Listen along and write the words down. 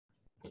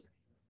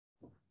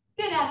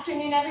Good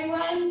afternoon,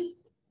 everyone.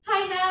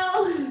 Hi,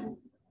 Mel.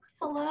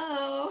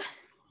 Hello.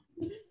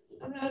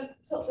 I'm gonna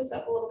tilt this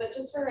up a little bit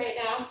just for right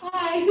now.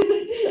 Hi.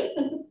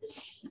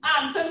 So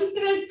I'm just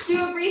gonna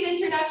do a brief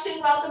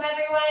introduction. Welcome,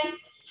 everyone.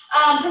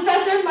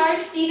 Professor Mark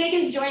Stevick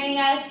is joining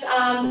us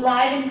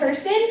live in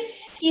person.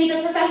 He is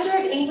a professor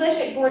of English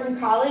at Gordon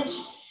College,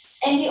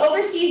 and he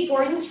oversees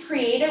Gordon's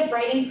creative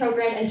writing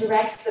program and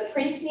directs the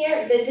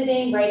Princemer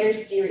Visiting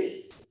Writers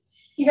Series.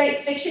 He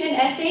writes fiction and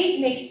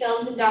essays, makes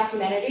films and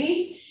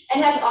documentaries,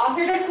 and has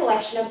authored a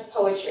collection of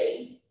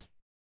poetry.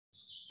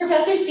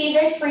 Professor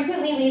Stevick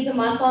frequently leads a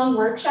month-long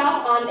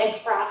workshop on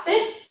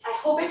ekphrasis. I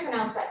hope I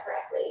pronounced that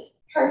correctly.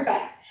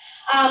 Perfect.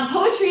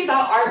 Poetry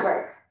about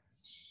artwork.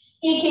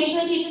 He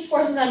occasionally teaches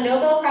courses on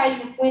Nobel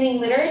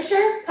Prize-winning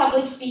literature,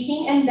 public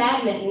speaking, and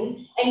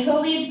badminton, and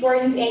co-leads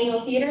Gordon's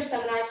annual theater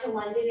seminar to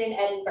London and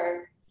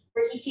Edinburgh,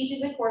 where he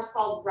teaches a course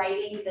called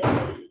Writing the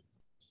City.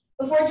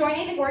 Before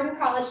joining the Gordon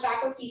College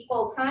faculty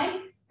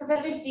full-time,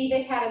 Professor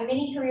Stevick had a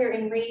mini career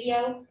in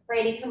radio,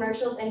 writing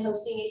commercials, and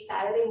hosting a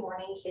Saturday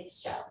morning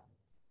kids show.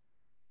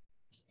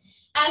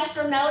 As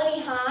for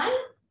Melanie Han,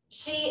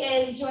 she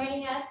is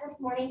joining us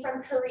this morning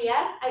from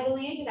Korea, I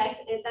believe. Did I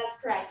say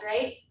that's correct,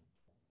 right?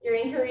 You're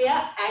in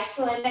Korea?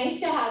 Excellent, nice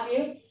to have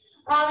you.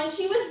 And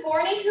she was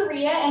born in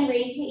Korea and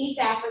raised in East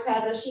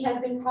Africa, though she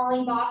has been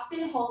calling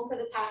Boston home for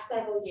the past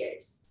several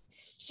years.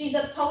 She's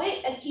a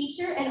poet, a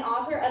teacher, and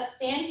author of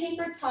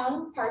Sandpaper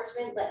Tongue,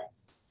 Parchment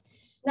Lips.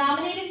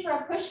 Nominated for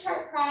a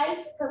Pushcart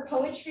Prize for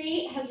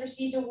poetry, has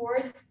received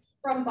awards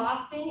from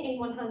Boston in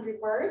 100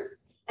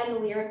 Words and the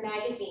Lyric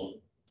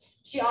magazine.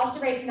 She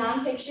also writes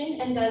nonfiction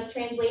and does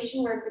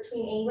translation work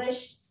between English,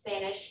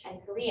 Spanish,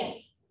 and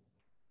Korean.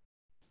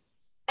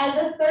 As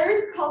a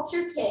third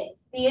culture kid,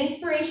 the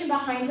inspiration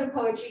behind her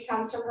poetry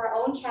comes from her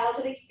own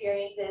childhood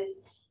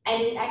experiences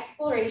and an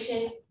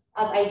exploration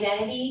of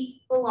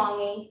identity,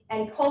 belonging,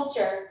 and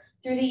culture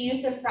through the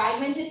use of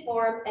fragmented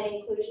form and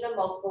inclusion of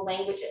multiple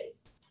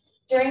languages.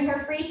 During her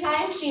free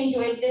time, she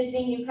enjoys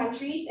visiting new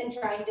countries and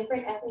trying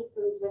different ethnic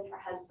foods with her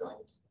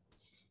husband.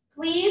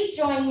 Please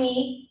join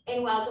me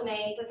in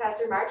welcoming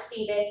Professor Mark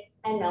Stevick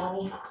and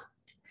Melanie Han.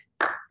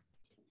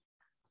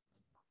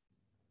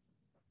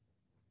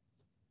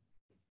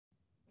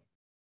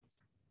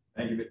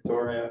 Thank you,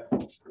 Victoria.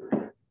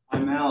 Hi,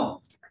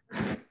 Mel.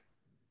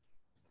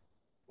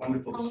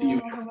 Wonderful to see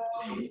you.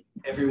 See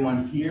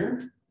everyone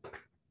here.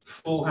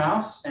 Full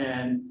house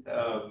and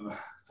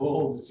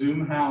full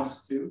Zoom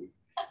house too.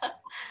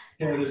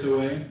 Carry this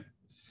away.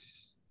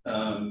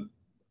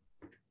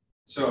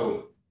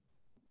 So,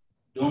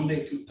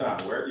 donde tú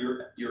estás? Where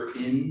you're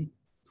in?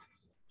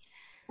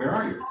 Where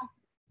are you?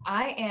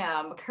 I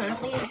am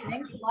currently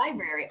in the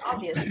library,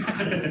 obviously.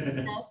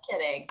 Just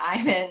kidding.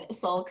 I'm in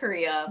Seoul,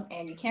 Korea,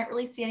 and you can't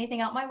really see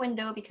anything out my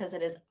window because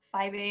it is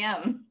 5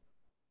 a.m.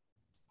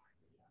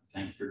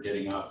 Thank you for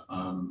getting up.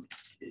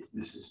 This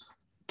is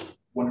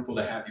wonderful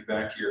to have you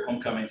back here.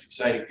 Homecoming is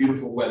exciting,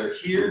 beautiful weather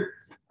here.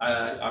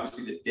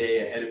 Obviously the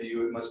day ahead of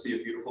you, it must be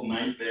a beautiful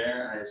night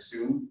there, I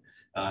assume.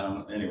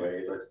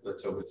 Anyway,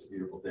 let's hope it's a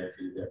beautiful day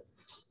for you there.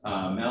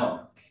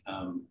 Mel,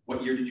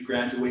 what year did you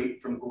graduate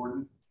from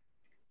Gordon?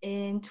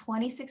 In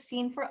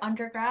 2016 for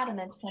undergrad, and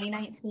then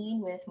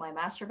 2019 with my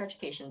Master of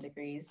Education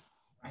degrees.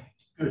 Right,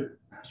 good.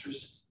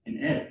 Master's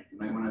in Ed. You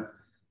might want to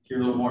hear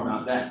a little more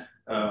about that.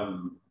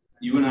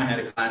 You and I had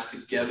a class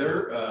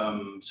together,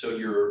 so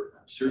you're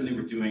certainly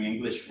were doing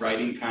English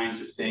writing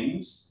kinds of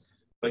things,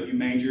 but you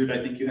majored,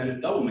 I think you had a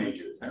double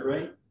major, is that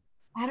right?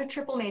 I had a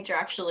triple major,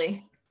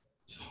 actually.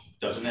 So,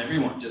 doesn't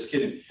everyone, just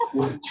kidding.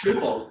 Well,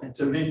 triple,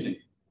 it's amazing.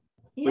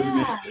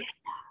 Yeah,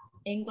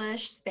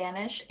 English,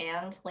 Spanish,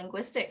 and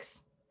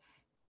linguistics.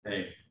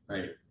 Hey,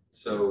 right.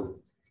 So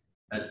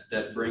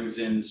that brings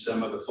in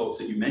some of the folks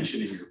that you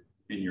mentioned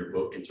in your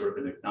book and sort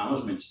of an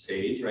acknowledgments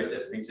page, right?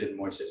 That brings in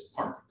Moises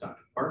Park,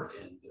 Dr. Park,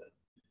 and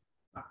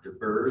Dr.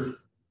 Bird,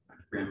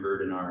 Dr. Graham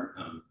Bird in our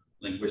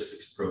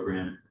linguistics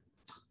program.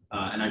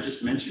 And I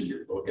just mentioned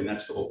your book, and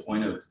that's the whole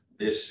point of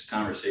this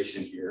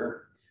conversation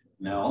here.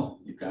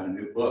 Mel, you've got a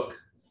new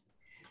book.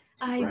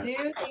 I do,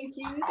 thank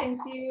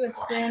you.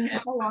 It's been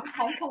a long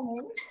time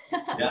coming.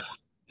 Yeah.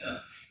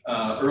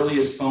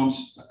 Earliest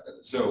poems,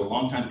 so a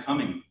long time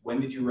coming. When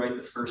did you write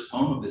the first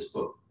poem of this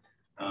book?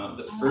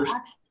 The first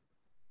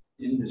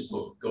in this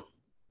book, go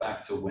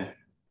back to when?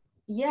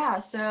 Yeah,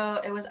 so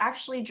it was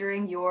actually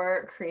during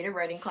your creative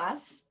writing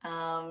class.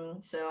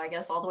 So I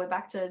guess all the way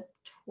back to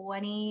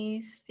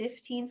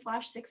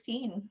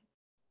 2015/16.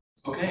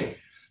 Okay,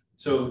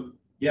 so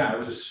yeah, I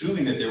was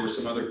assuming that there were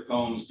some other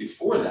poems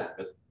before that,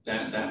 but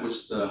that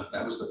was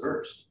the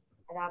first.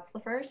 That's the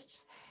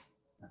first.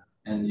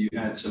 And you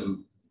had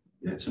some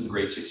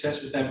great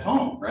success with that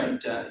poem,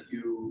 right?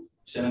 You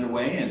sent it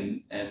away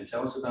and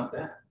tell us about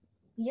that.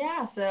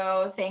 Yeah,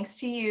 so thanks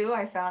to you,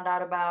 I found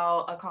out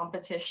about a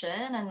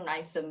competition and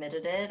I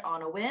submitted it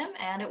on a whim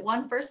and it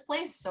won first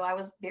place. So I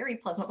was very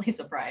pleasantly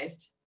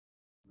surprised.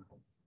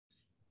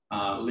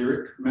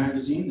 Lyric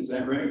magazine, is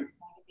that right?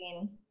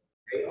 Magazine.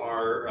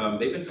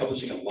 They've been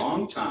publishing a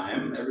long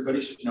time. Everybody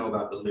should know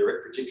about the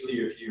Lyric, particularly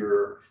if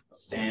you're a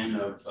fan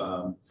of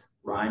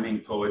rhyming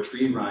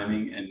poetry,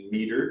 rhyming and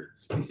meter.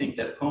 What do you think?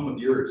 That poem of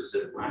yours, is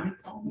it a rhyming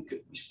poem? We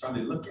should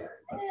probably look at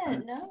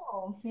it.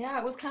 No, yeah,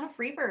 it was kind of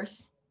free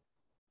verse.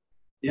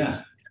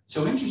 Yeah,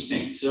 so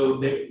interesting. So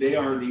they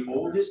are the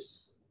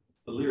oldest,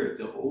 the Lyric,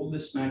 the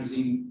oldest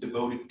magazine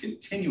devoted,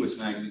 continuous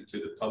magazine to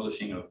the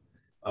publishing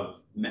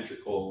of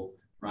metrical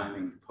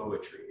rhyming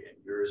poetry. And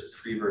yours, a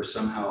free verse,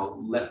 somehow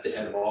leapt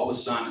ahead of all the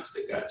sonnets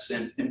that got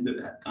sent into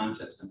that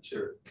contest, I'm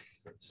sure.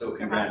 So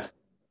congrats.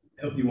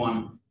 I hope you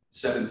won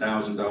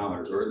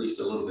 $7,000, or at least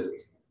a little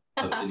bit.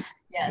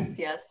 Yes,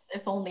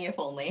 if only, if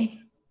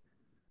only.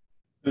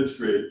 That's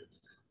great.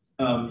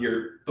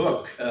 Your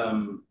book,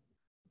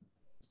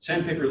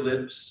 Sandpaper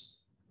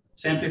Lips,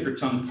 Sandpaper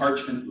Tongue,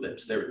 Parchment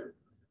Lips, there we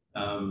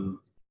go.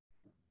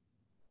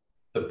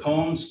 The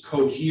poems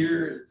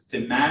cohere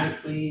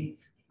thematically.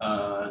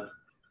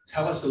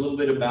 Tell us a little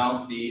bit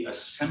about the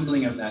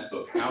assembling of that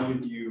book. How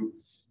did you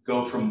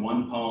go from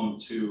one poem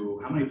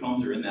to, how many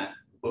poems are in that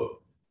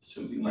book?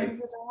 Something like—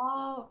 There's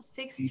about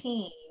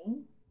 16.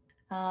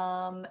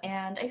 And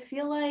I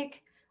feel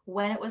like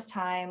when it was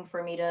time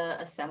for me to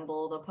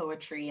assemble the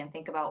poetry and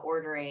think about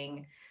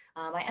ordering,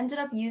 I ended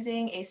up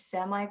using a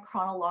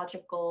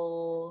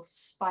semi-chronological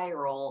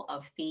spiral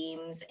of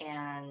themes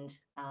and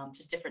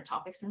just different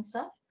topics and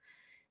stuff.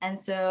 And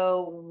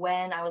so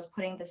when I was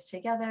putting this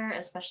together,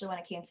 especially when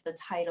it came to the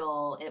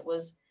title, it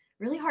was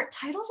really hard.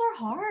 Titles are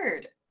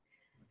hard.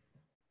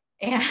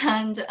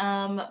 And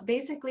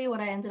basically what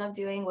I ended up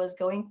doing was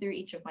going through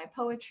each of my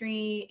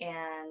poetry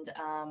and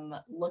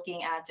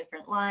looking at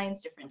different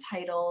lines, different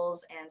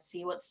titles, and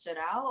see what stood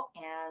out.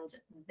 And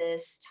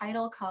this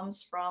title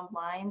comes from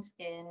lines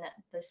in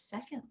the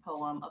second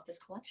poem of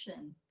this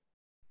collection.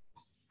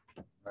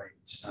 Right.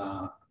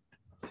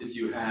 Did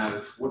you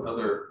have, what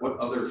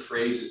other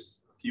phrases,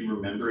 do you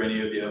remember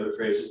any of the other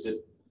phrases that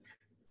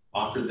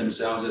offered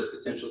themselves as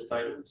potential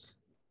titles?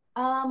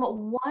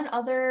 One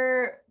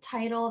other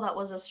title that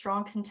was a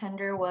strong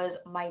contender was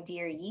My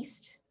Dear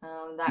Yeast.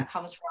 That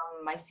comes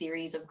from my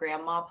series of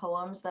grandma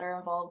poems that are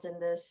involved in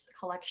this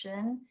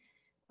collection.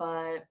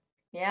 But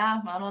yeah,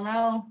 I don't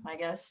know. I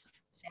guess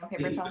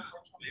Sandpaper Tongue.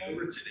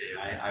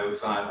 Today, I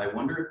thought, I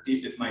wonder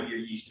if My Dear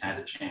Yeast had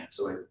a chance.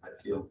 So I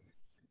feel,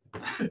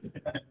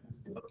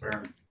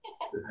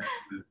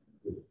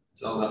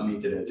 it's all about me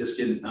today. Just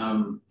kidding.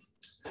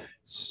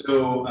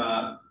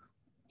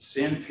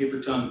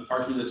 Sandpaper Tongue,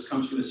 Parchment Lips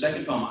comes from the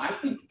second poem. I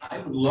think I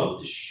would love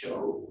to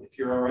show, if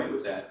you're all right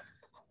with that.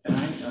 Can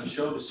I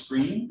show the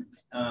screen,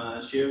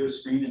 share the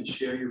screen and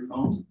share your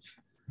poem?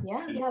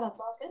 Yeah, that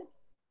sounds good.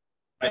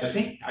 I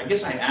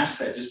guess I asked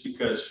that just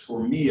because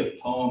for me, a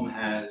poem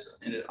has,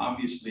 and it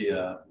obviously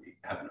we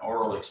have an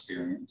oral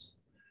experience,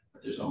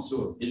 but there's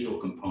also a visual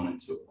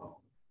component to a poem.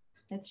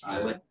 That's true. I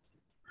like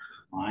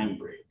line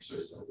breaks, or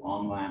it's a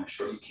long line, a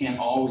short. You can't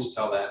always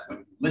tell that when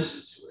you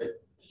listen to it.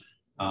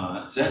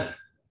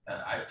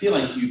 I feel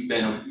like you've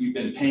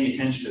been paying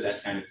attention to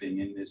that kind of thing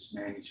in this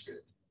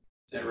manuscript.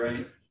 Is that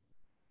right?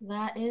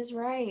 That is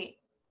right.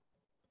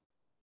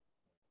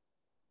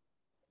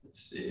 Let's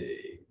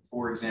see.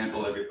 For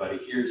example, everybody,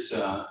 here's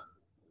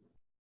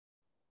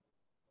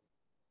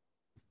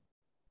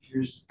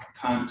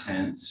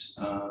contents,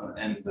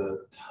 and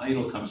the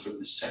title comes from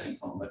the second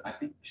poem. But I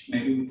think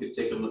maybe we could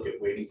take a look at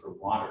Waiting for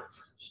Water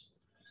first.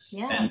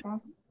 Yeah, and that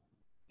sounds.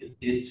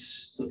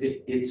 Look at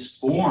its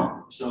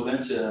form. So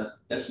that's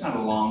not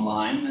a long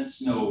line.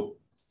 That's no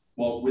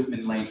Walt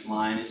Whitman length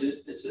line, is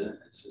it? It's a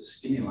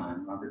skinny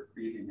line. Robert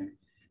breathing.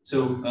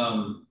 So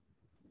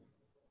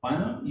why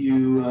don't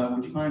you?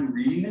 Would you mind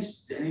reading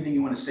this? Anything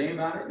you want to say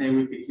about it? Maybe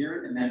we could hear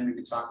it, and then we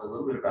could talk a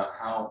little bit about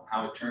how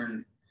it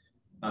turned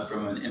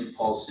from an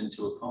impulse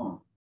into a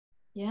poem.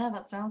 Yeah,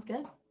 that sounds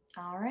good.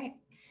 All right.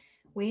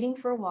 Waiting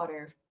for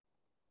water.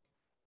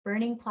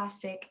 Burning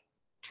plastic,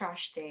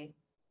 trash day.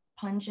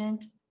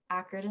 Pungent,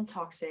 acrid, and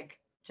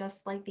toxic,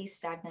 just like these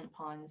stagnant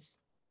ponds.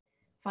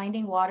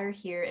 Finding water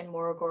here in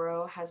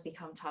Morogoro has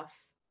become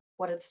tough.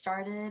 What had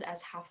started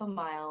as half a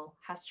mile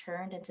has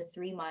turned into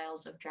 3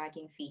 miles of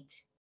dragging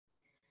feet.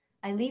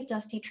 I leave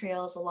dusty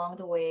trails along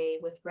the way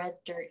with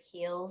red dirt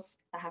heels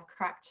that have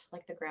cracked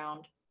like the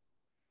ground.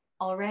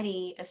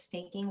 Already a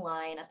snaking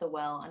line at the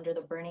well under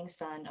the burning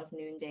sun of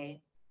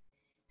noonday.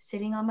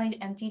 Sitting on my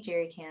empty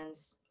jerry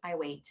cans, I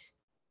wait.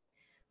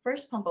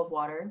 First pump of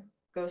water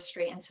goes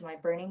straight into my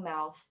burning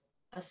mouth,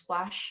 a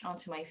splash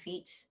onto my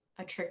feet,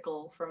 a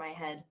trickle for my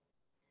head.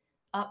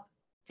 Up,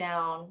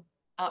 down,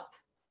 up,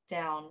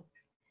 down.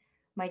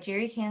 My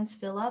jerry cans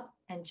fill up,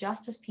 and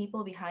just as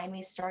people behind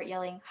me start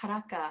yelling,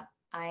 "Haraka,"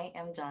 I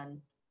am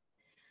done.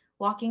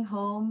 Walking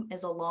home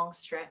is a long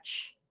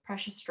stretch.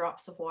 Precious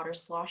drops of water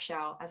slosh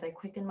out as I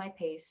quicken my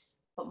pace,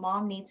 but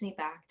Mom needs me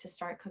back to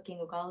start cooking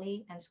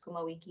ugali and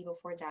skumawiki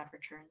before Dad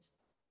returns.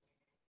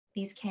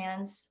 These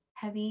cans,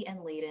 heavy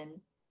and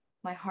laden,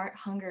 my heart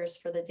hungers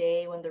for the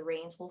day when the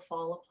rains will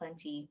fall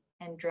aplenty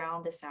and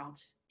drown this out.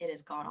 It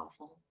is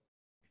god-awful.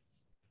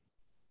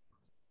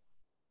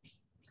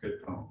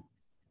 Good poem.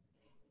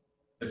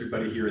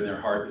 everybody here in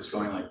their heart is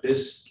going like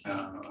this.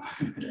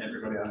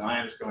 Everybody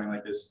online is going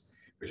like this,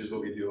 which is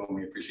what we do when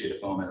we appreciate a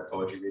poem at a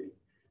poetry reading,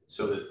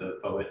 so that the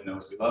poet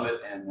knows we love it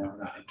and we're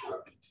not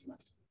interrupting too much.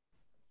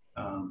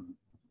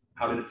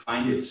 How did it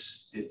find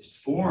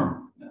its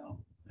form now?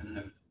 And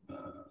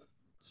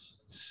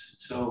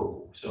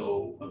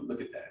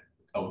look at that,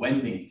 a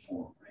wending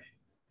form, right?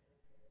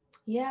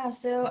 Yeah,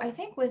 so I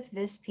think with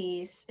this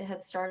piece, it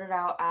had started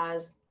out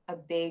as a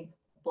big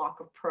block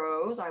of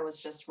prose. I was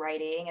just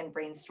writing and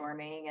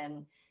brainstorming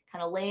and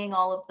kind of laying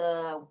all of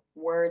the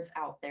words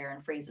out there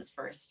and phrases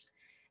first.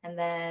 And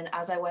then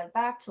as I went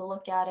back to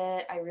look at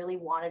it, I really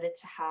wanted it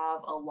to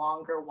have a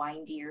longer,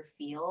 windier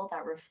feel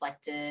that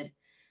reflected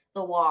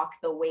the walk,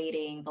 the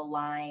waiting, the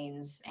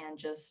lines, and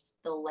just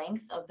the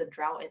length of the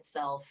drought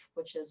itself,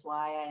 which is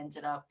why I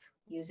ended up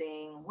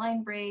using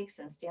line breaks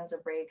and stanza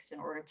breaks in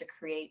order to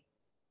create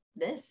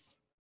this.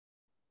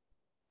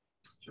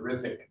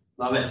 Terrific.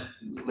 Love it.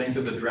 Length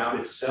of the drought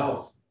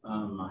itself.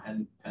 I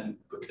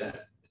hadn't put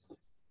that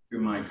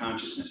through my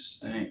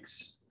consciousness.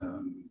 Thanks.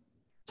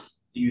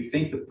 Do you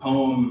think the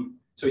poem,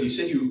 so you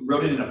said you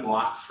wrote it in a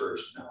block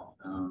first, Mel.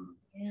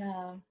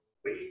 Yeah.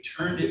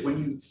 When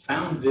you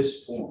found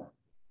this form,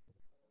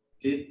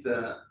 did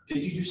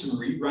you do some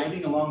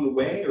rewriting along the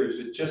way, or is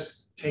it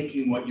just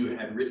taking what you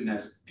had written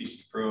as a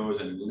piece of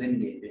prose and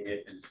lineating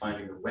it and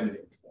finding a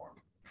wending form?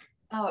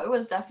 Oh, it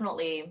was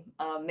definitely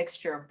a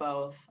mixture of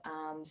both.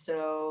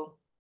 So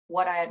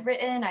what I had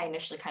written, I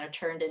initially kind of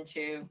turned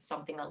into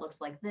something that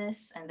looks like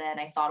this. And then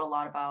I thought a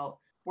lot about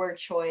word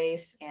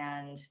choice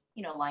and,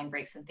 line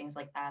breaks and things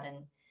like that,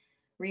 and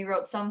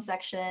rewrote some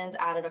sections,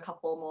 added a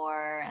couple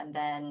more, and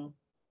then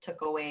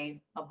took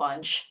away a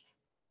bunch.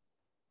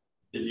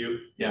 Did you?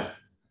 Yeah.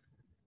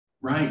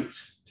 Right.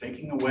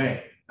 Taking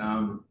away.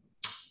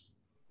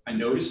 I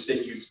noticed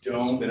that you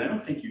don't, and I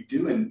don't think you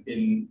do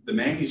in the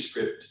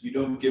manuscript, you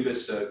don't give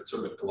us a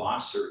sort of a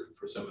glossary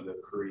for some of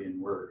the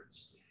Korean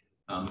words.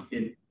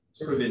 In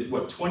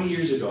 20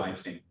 years ago, I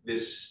think the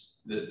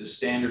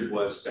standard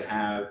was to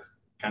have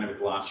kind of a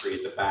glossary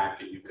at the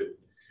back, and you could,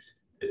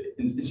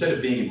 instead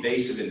of being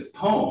invasive in the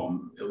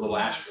poem, a little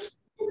asterisk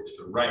over to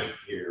the right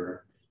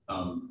here,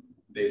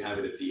 they'd have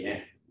it at the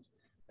end.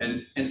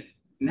 And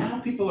now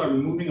people are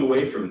moving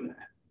away from that.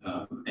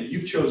 And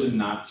you've chosen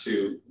not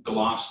to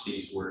gloss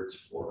these words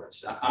for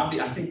us.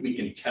 I think we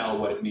can tell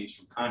what it means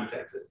from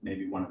context. That's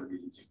maybe one of the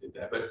reasons you did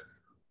that. But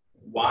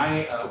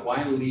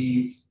why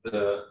leave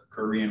the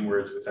Korean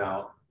words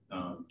without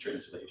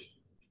translation?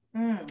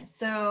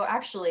 So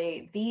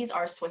actually, these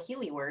are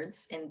Swahili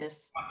words in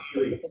this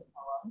specific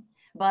poem,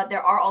 but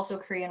there are also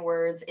Korean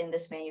words in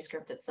this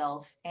manuscript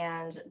itself.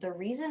 And the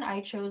reason I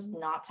chose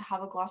not to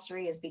have a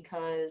glossary is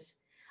because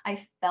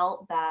I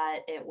felt that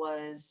it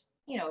was,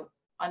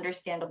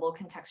 understandable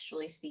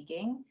contextually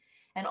speaking,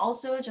 and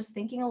also just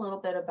thinking a little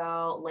bit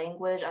about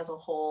language as a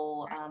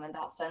whole, and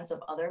that sense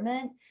of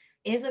otherment.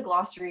 Is a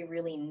glossary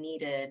really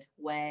needed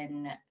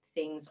when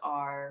things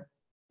are,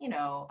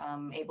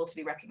 able to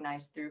be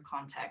recognized through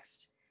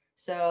context?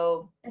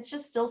 So it's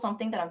just still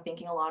something that I'm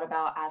thinking a lot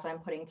about as I'm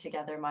putting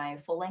together my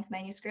full-length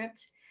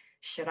manuscript.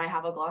 Should I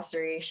have a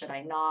glossary? Should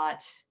I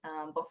not?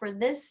 But for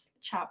this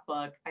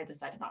chapbook, I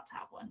decided not to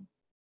have one.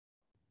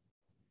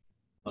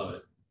 Love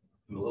it.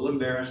 I'm a little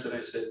embarrassed that I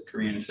said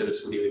Korean instead of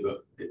Swahili,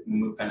 but we'll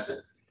move past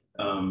that.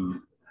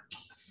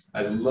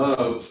 I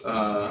love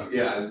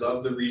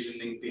the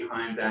reasoning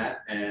behind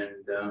that,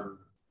 and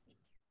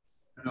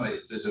I don't know,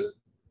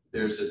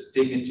 there's a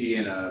dignity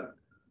and a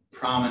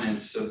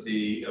prominence of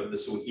the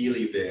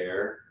Swahili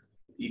there,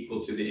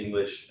 equal to the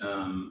English,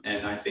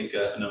 and I think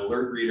an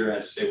alert reader,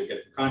 as you say, will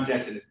get the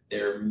context, and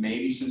there may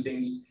be some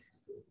things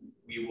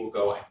we will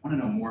go, I want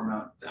to know more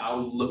about.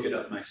 I'll look it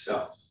up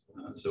myself.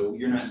 So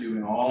you're not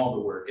doing all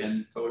the work,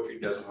 and poetry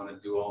doesn't want to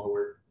do all the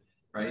work,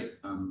 right?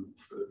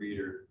 For the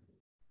reader,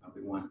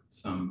 we want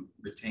some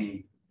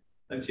retained.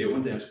 Let's see, I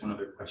wanted to ask one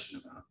other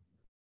question about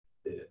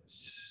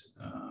this.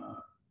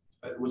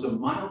 It was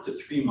 1 mile to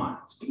 3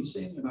 miles. Can you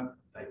say anything about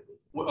that?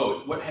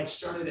 What had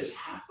started as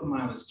half a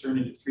mile has turned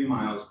into 3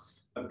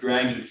 miles of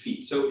dragging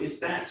feet. So is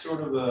that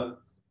sort of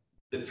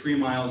the 3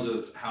 miles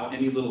of how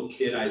any little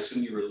kid, I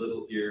assume you were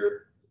little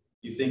here,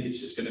 you think it's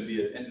just going to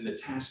be, and the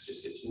task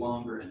just gets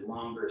longer and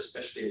longer,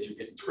 especially as you're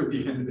getting toward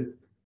the end of it.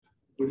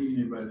 What do you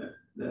mean by that?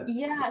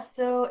 Yeah,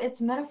 so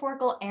it's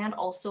metaphorical and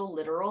also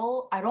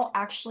literal. I don't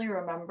actually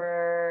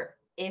remember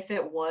if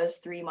it was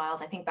 3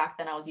 miles. I think back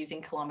then I was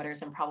using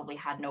kilometers and probably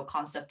had no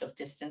concept of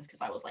distance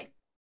because I was like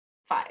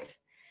 5.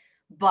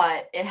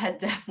 But it had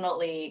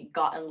definitely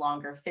gotten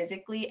longer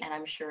physically, and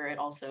I'm sure it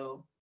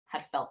also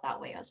had felt that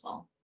way as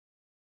well.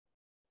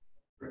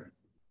 Right.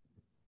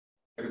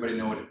 Everybody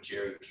know what a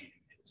jerry can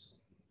is?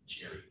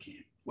 Jerry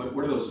can. What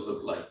do those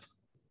look like?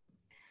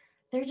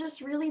 They're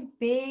just really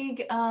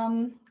big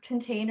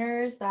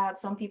containers that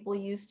some people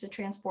use to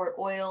transport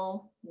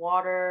oil,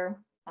 water.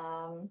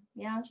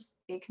 Yeah, just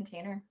big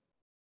container.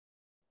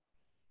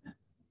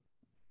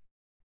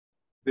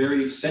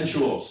 Very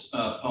sensual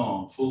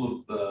poem,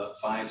 full of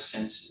five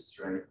senses,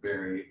 right?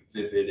 Very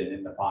vivid and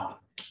in the body.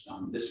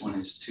 This one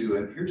is too.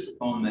 And here's the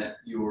poem that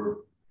your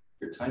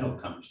title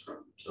comes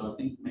from. So I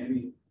think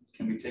maybe,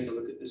 can we take a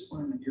look at this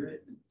one and hear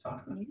it and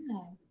talk about it?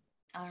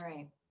 Yeah. All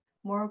right.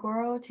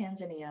 Morogoro,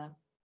 Tanzania.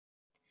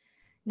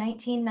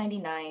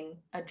 1999,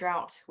 a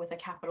drought with a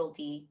capital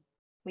D.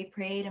 We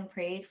prayed and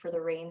prayed for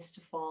the rains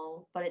to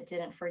fall, but it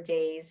didn't for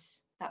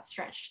days. That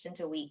stretched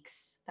into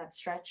weeks, that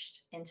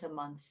stretched into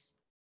months.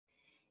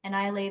 And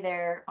I lay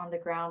there on the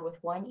ground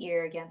with one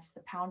ear against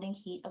the pounding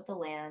heat of the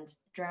land,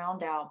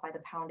 drowned out by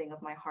the pounding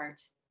of my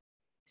heart.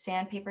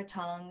 Sandpaper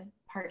tongue,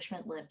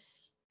 parchment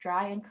lips,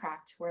 dry and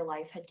cracked where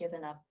life had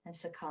given up and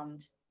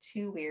succumbed,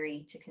 too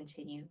weary to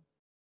continue.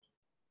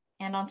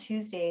 And on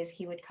Tuesdays,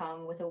 he would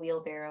come with a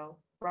wheelbarrow,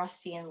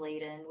 rusty and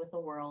laden with the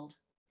world.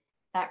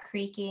 That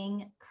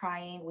creaking,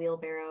 crying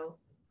wheelbarrow,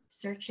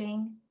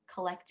 searching,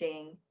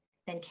 collecting,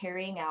 then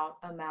carrying out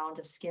a mound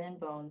of skin and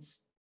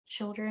bones,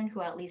 children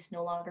who at least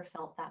no longer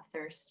felt that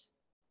thirst.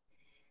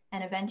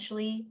 And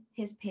eventually,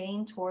 his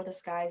pain tore the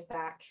skies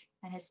back,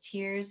 and his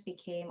tears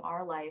became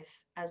our life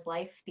as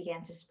life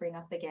began to spring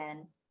up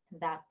again,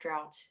 and that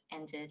drought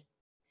ended.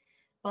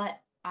 But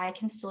I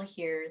can still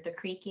hear the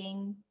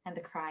creaking and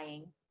the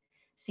crying,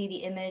 see the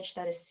image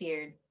that is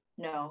seared,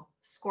 no,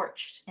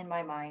 scorched in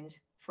my mind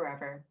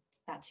forever,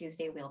 that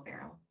Tuesday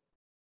wheelbarrow.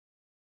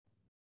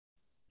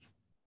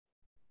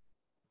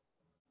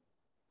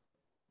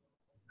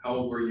 How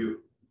old were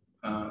you?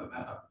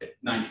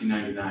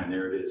 1999,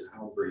 there it is.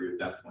 How old were you at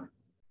that point?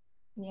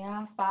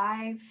 Yeah,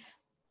 5.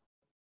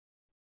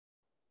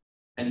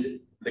 And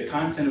the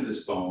content of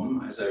this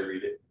poem, as I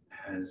read it,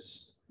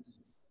 has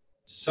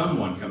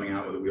someone coming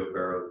out with a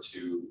wheelbarrow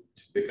to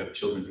pick up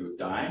children who have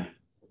died.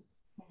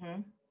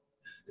 Mm-hmm.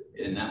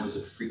 And that was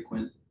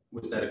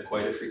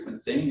quite a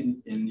frequent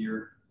thing in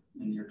your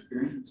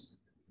experience?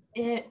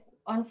 It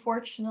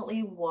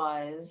unfortunately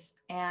was.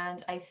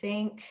 And I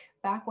think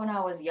back when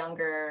I was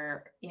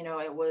younger,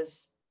 it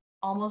was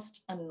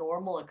almost a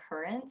normal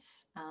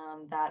occurrence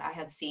that I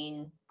had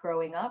seen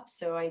growing up.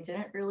 So I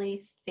didn't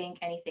really think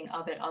anything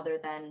of it other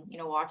than,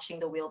 watching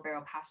the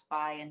wheelbarrow pass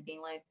by and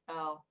being like,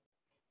 oh,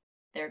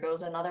 there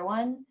goes another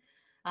one.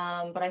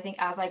 But I think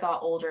as I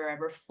got older, I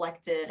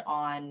reflected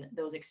on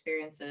those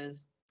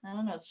experiences. I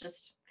don't know, it's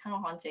just kind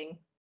of haunting.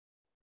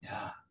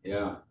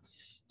 Yeah.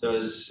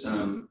 Does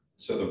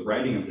so the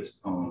writing of this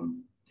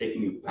poem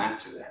taking you back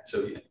to that?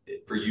 So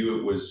for you,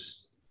 it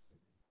was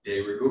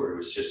de rigueur. It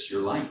was just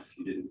your life.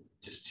 You didn't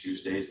just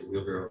Tuesdays. The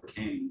wheelbarrow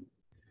came.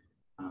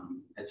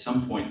 At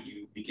some point,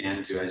 you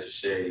began to, as you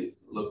say,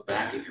 look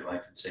back at your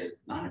life and say,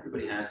 not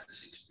everybody has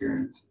this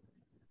experience.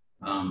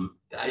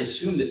 I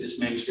assume that this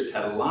manuscript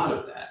had a lot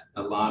of that,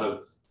 a lot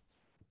of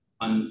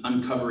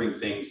uncovering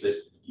things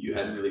that you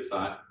hadn't really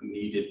thought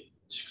needed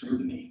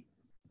scrutiny.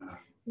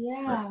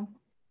 Yeah. Right.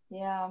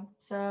 Yeah.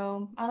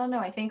 So I don't know.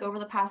 I think over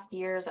the past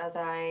years, as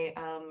I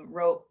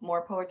wrote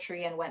more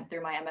poetry and went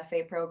through my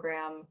MFA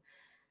program,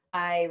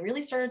 I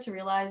really started to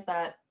realize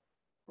that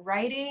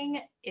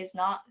writing is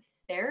not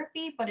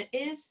therapy, but it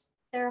is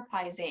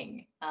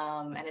therapizing.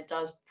 And it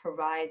does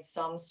provide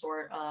some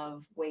sort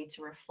of way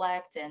to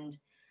reflect and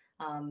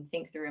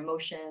think through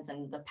emotions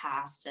and the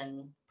past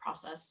and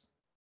process.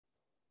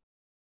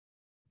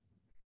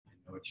 I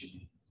know what you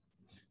mean.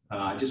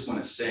 I just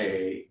want to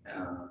say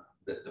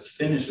that the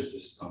finish of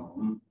this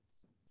poem,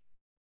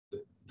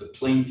 the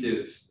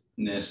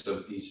plaintiveness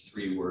of these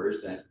 3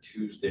 words, that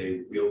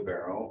Tuesday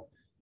wheelbarrow,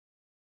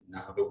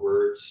 now the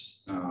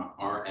words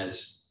are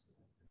as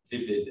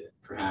vivid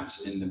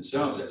perhaps in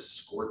themselves as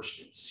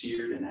scorched and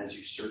seared, and as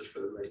you search for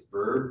the right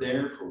verb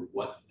there for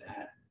what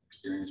that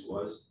experience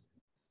was,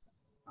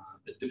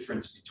 the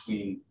difference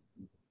between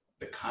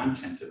the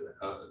content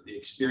of the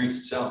experience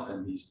itself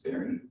and these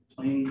very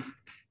plain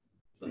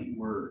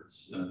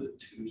words. The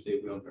Tuesday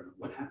wheelbarrow.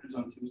 What happens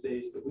on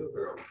Tuesdays? The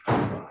wheelbarrow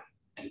comes by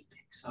and it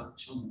picks up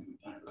children.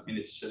 I mean,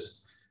 it's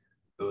just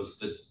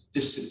the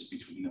distance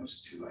between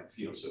those two. I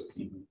feel so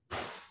keenly.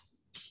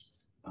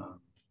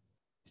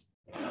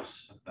 What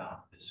else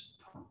about this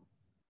poem?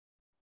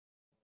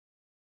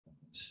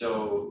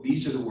 So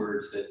these are the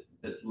words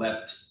that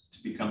leapt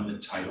to become the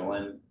title,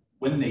 and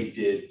when they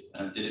did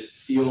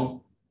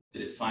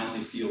it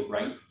finally feel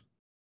right?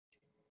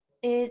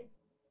 It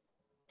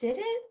did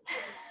it?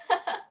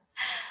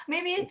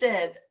 Maybe it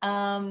did.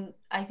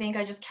 I think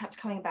I just kept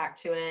coming back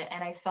to it,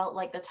 and I felt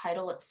like the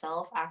title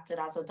itself acted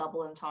as a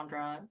double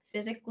entendre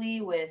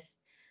physically with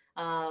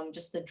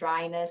just the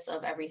dryness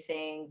of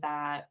everything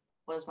that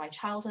was my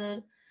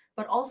childhood,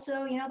 but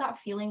also, that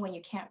feeling when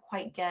you can't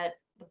quite get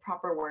the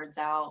proper words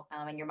out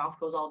and your mouth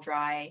goes all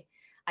dry.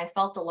 I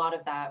felt a lot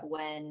of that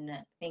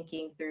when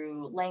thinking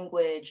through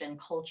language and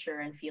culture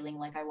and feeling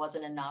like I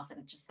wasn't enough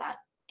and just that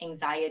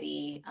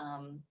anxiety.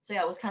 So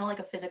yeah, it was kind of like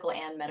a physical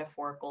and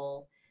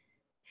metaphorical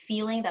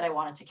feeling that I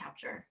wanted to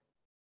capture.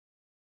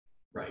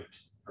 Right,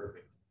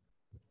 perfect.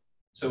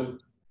 So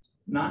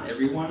not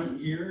everyone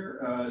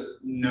here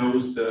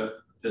knows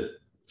the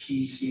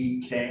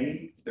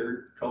TCK,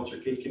 third culture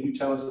case. Can you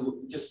tell us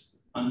just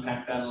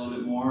unpack that a little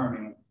bit more? I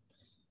mean,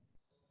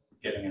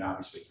 getting it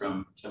obviously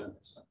from some of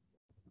this stuff.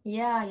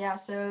 Yeah.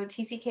 So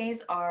TCKs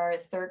are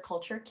third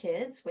culture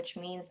kids, which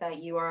means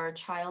that you are a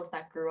child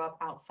that grew up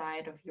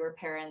outside of your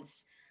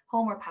parents'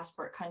 home or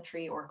passport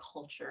country or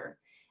culture.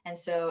 And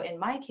so in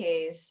my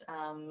case,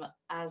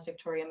 as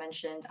Victoria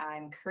mentioned,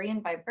 I'm Korean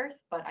by birth,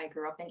 but I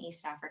grew up in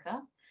East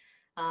Africa.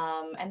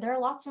 And there are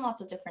lots and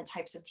lots of different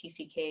types of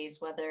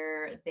TCKs,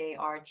 whether they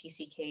are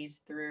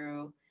TCKs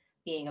through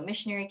being a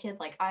missionary kid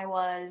like I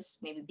was,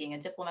 maybe being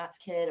a diplomat's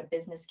kid, a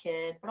business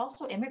kid, but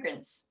also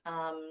immigrants.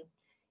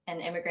 And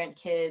immigrant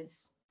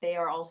kids, they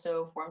are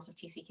also forms of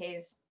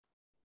TCKs.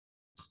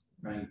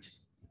 Right.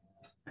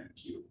 Thank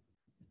you.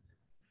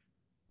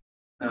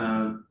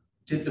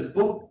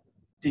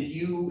 Did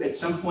you at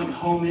some point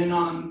home in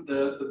on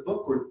the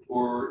book,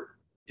 or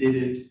did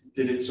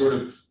it sort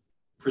of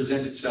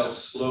present itself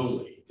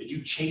slowly? Did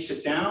you chase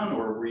it down,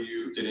 or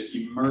did it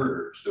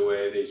emerge the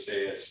way they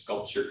say a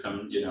sculpture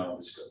comes,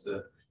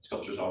 the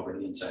sculpture's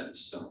already inside the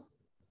stone?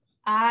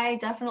 I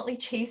definitely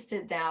chased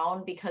it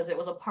down because it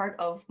was a part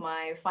of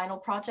my final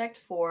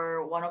project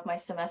for one of my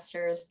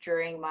semesters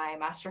during my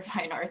Master of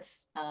Fine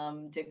Arts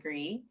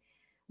degree.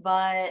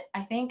 But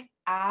I think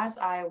as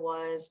I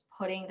was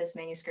putting this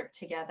manuscript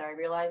together, I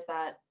realized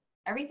that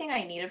everything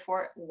I needed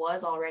for it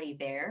was already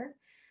there.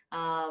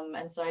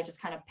 And so I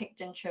just kind of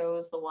picked and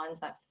chose the ones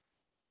that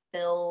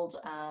filled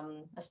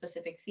a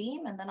specific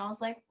theme. And then I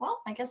was like,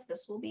 well, I guess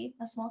this will be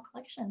a small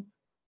collection.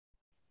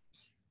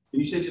 Can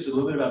you say just a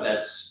little bit about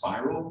that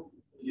spiral?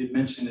 You'd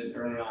mentioned it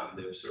early on,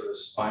 the sort of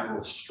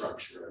spiral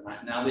structure.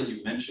 And now that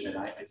you mention it,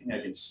 I think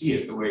I can see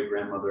it, the way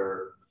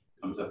grandmother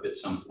comes up at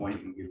some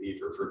point and we leave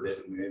her for a bit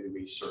and maybe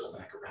we circle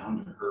back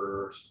around to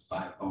her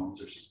 5 poems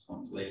or 6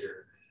 poems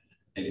later.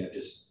 Maybe I've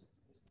just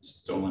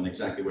stolen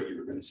exactly what you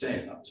were going to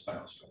say about the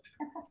spiral structure.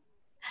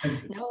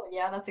 No,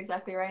 yeah, that's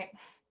exactly right.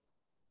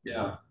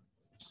 Yeah.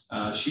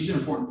 She's an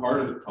important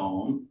part of the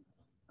poem,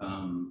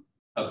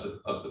 of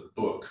the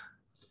book.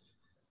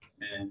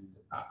 And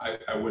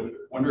I would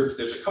wonder if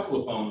there's a couple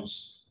of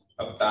poems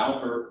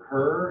about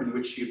her in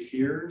which she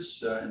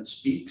appears and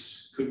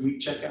speaks. Could we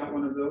check out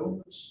one of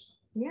those?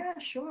 Yeah,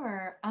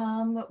 sure.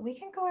 We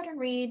can go ahead and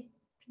read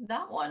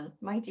that one,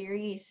 My Dear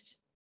East.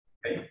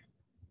 Okay.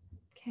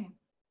 Okay.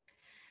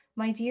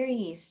 My dear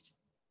East,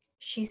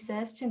 she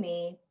says to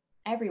me,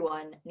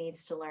 everyone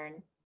needs to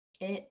learn.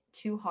 It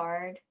too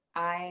hard,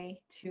 I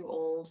too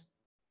old.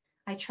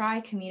 I try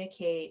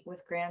communicate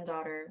with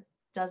granddaughter,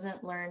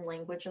 doesn't learn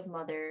language of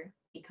mother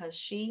because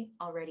she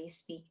already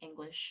speak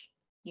English,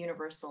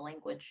 universal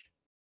language.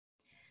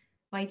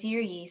 My dear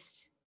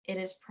East, it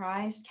is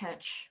prized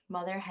catch,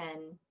 mother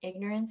hen,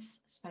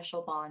 ignorance,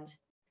 special bond.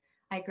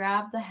 I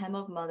grab the hem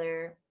of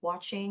mother,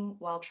 watching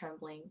while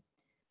trembling.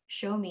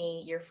 Show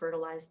me your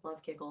fertilized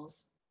love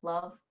giggles,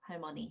 love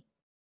harmony.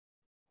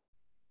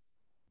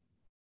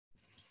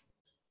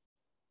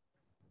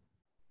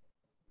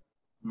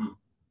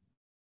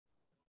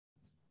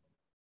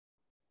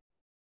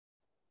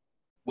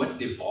 What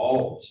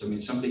devolves? I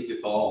mean, something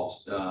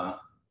devolves,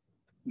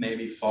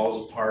 maybe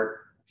falls apart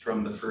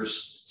from the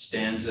first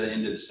stanza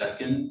into the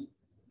second.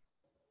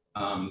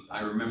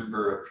 I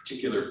remember a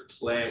particular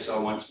play I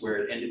saw once where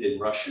it ended in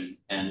Russian,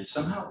 and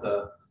somehow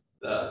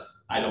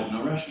I don't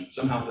know Russian,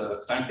 somehow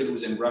the fact that it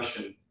was in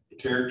Russian, the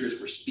characters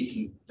were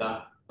speaking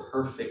the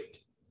perfect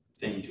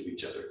thing to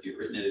each other. If you'd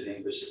written it in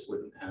English, it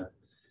wouldn't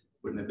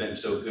have been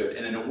so good.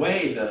 And in a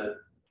way, the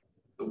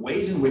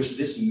ways in which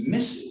this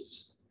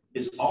misses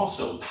is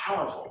also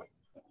powerful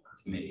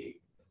to me.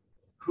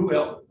 Who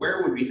else,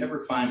 where would we ever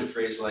find a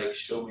phrase like,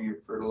 show me your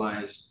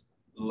fertilized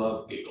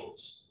love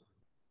giggles?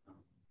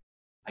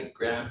 I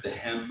grabbed the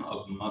hem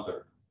of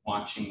mother,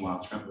 watching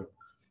while trembling.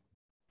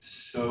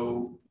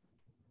 So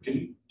can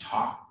you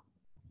talk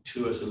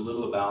to us a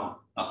little about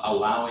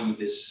allowing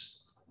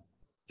this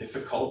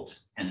difficult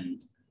and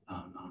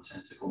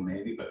nonsensical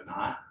maybe, but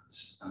not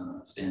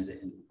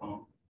stanza in the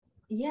poem?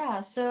 Yeah,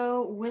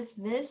 so with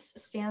this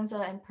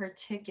stanza in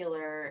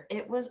particular,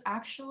 it was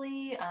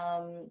actually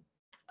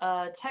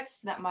a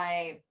text that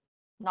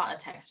not a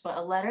text, but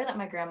a letter that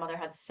my grandmother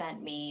had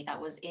sent me that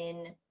was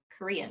in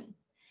Korean.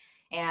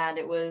 And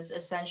it was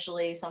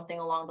essentially something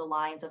along the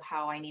lines of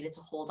how I needed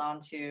to hold on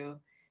to,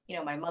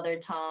 my mother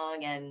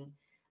tongue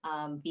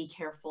and be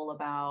careful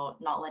about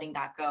not letting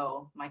that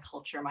go, my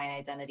culture, my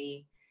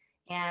identity.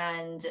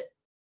 And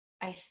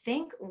I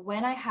think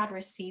when I had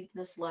received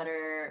this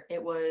letter,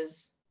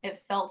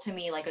 it felt to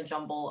me like a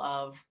jumble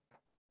of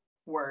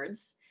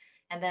words.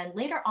 And then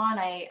later on,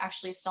 I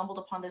actually stumbled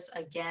upon this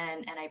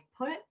again and I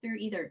put it through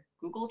either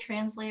Google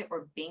Translate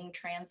or Bing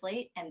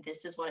Translate, and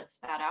this is what it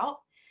spat out.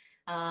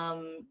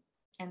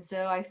 And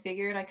so I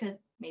figured I could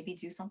maybe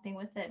do something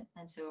with it.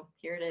 And so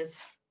here it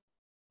is.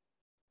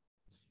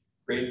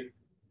 Great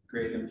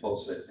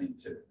impulse, I think,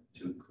 to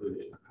include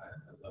it.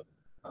 I love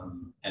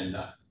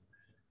it.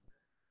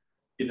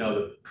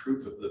 The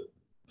proof of the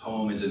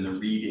poem is in the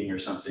reading or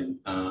something.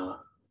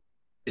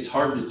 It's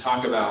hard to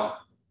talk about,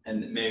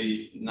 and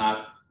maybe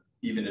not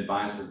even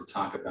advisable to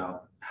talk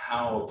about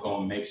how a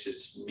poem makes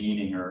its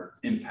meaning or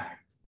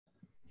impact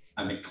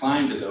I'm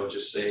inclined to, though,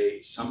 just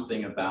say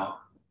something about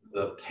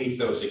the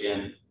pathos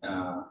again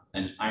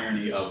and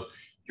irony of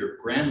your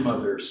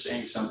grandmother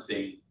saying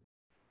something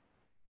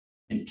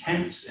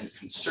intense and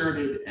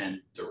concerted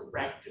and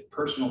direct and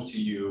personal to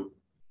you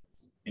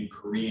in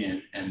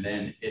Korean, and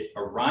then it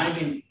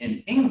arriving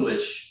in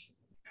English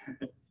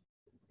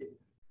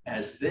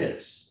as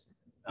this.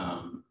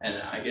 And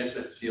I guess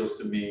that feels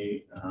to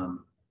me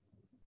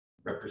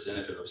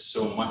representative of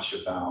so much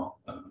about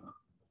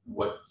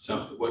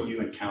what you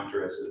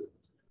encounter as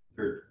a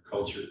third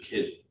culture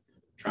kid,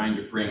 trying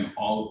to bring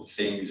all of the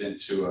things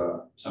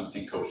into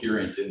something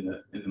coherent in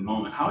the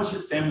moment. How has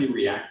your family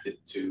reacted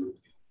to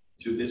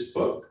this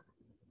book?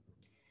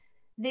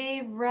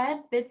 They've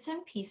read bits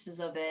and pieces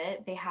of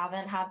it. They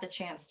haven't had the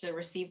chance to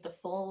receive the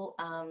full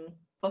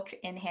book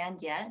in hand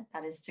yet.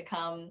 That is to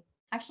come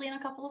actually in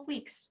a couple of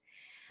weeks.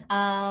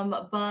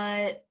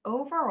 But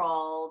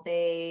overall,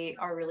 they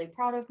are really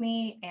proud of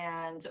me,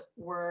 and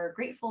we're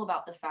grateful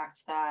about the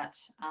fact that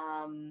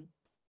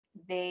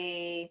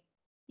they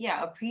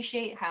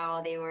appreciate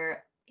how they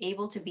were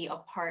able to be a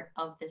part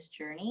of this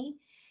journey.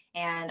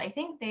 And I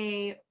think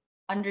they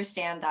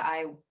understand that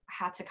I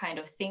had to kind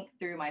of think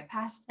through my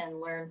past and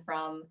learn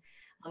from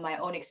my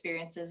own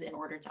experiences in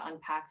order to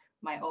unpack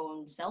my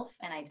own self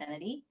and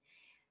identity.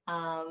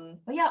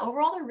 But yeah,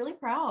 overall, they're really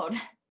proud.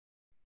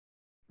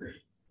 Great.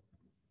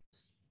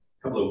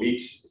 A couple of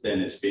weeks, then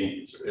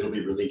it'll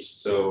be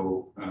released,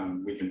 so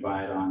we can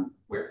buy it on.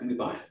 Where can we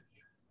buy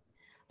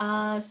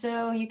it?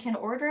 So you can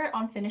order it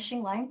on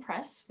Finishing Line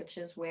Press, which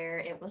is where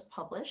it was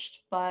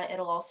published, but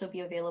it'll also be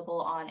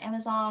available on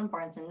Amazon,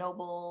 Barnes and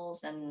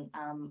Nobles, and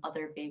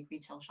other big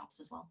retail shops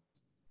as well.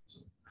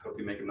 So I hope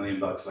you make $1 million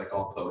like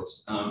all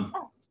poets.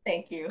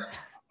 Thank you.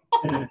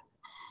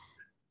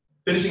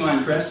 Finishing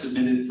Line Press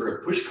submitted for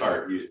a push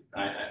cart.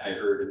 I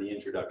heard in the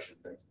introduction.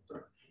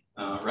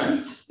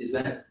 Right? Is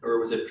that, or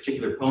was it a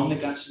particular poem that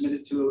got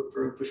submitted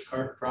for a push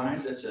cart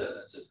prize? That's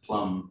a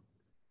Plum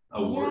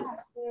award. Yeah,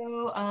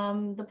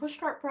 so the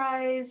Pushcart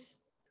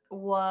Prize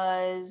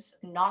was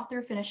not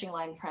through Finishing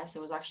Line Press.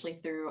 It was actually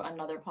through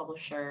another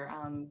publisher,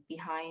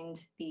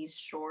 Behind These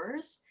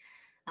Shores.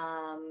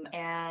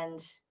 And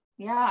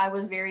yeah, I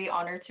was very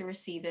honored to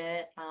receive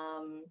it.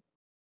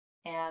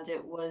 And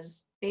it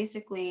was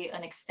basically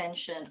an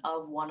extension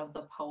of one of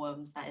the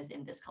poems that is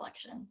in this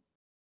collection.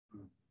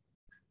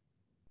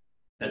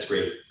 That's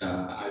great.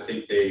 I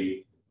think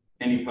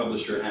any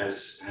publisher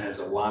has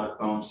a lot of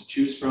poems to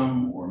choose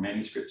from or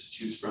manuscripts to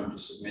choose from to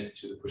submit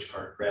to the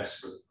Pushcart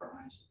Press for the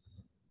prize.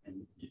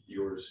 And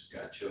yours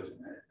got chosen.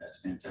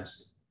 That's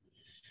fantastic.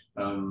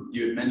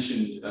 You had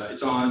mentioned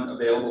it's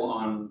available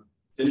on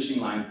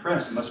Finishing Line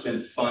Press. It must have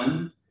been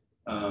fun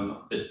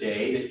the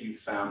day that you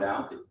found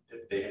out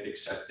that they had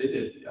accepted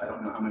it. I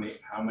don't know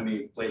how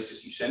many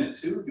places you sent it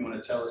to. You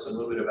want to tell us a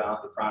little bit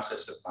about the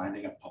process of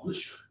finding a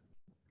publisher?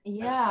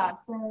 Yeah,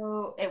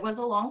 so it was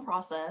a long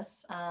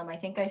process. I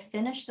think I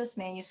finished this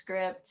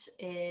manuscript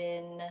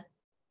in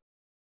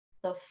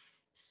the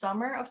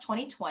summer of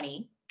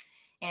 2020,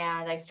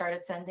 and I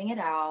started sending it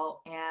out,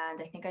 and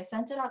I think I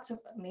sent it out to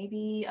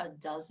maybe a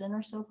dozen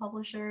or so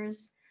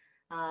publishers,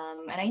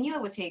 and I knew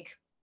it would take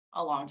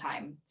a long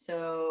time.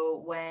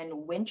 So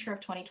when winter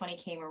of 2020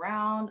 came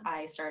around,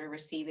 I started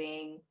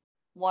receiving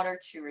 1 or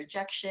 2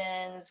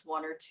 rejections,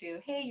 1 or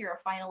 2, hey, you're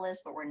a finalist,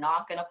 but we're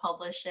not going to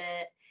publish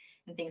it,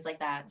 and things like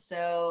that.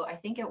 So I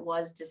think it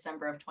was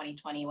December of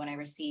 2020 when I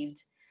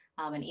received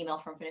an email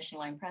from Finishing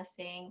Line Press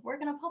saying, we're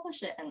going to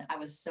publish it. And I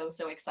was so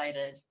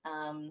excited.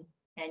 And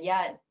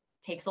yeah, it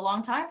takes a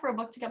long time for a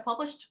book to get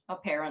published,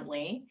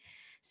 apparently.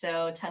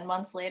 So 10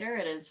 months later,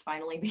 it is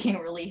finally being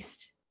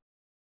released.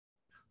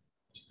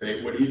 That's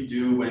great. What do you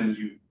do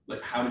when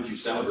how did you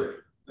celebrate?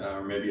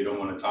 Or maybe you don't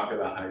want to talk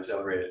about how you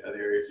celebrated.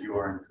 You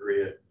are in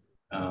Korea.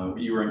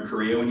 You were in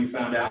Korea when you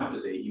found out?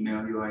 Did they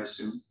email you, I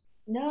assume?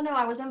 No,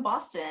 I was in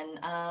Boston.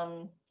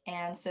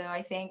 And so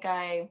I think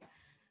I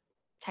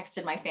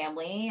texted my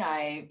family,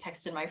 I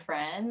texted my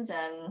friends,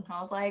 and I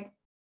was like,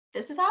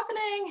 this is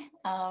happening.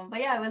 But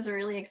yeah, it was a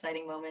really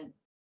exciting moment.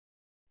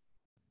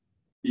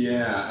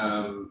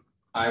 Yeah,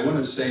 I want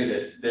to say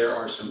that there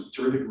are some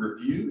terrific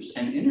reviews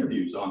and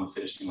interviews on the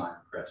Finishing Line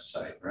Press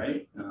site,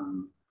 right?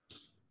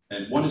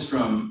 And one is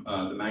from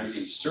the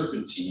magazine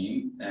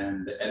Serpentine,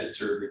 and the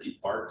editor, Ricky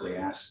Barkley,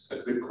 asked a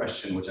good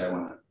question, which I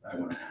want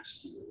to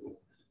ask you.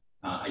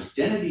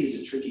 Identity is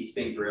a tricky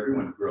thing for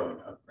everyone growing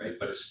up, right?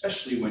 But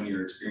especially when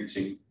you're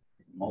experiencing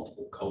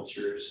multiple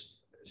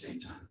cultures at the same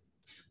time.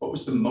 What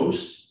was the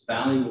most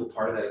valuable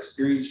part of that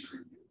experience for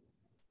you?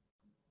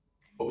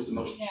 What was the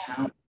most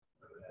challenging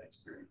part of that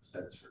experience?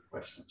 That's her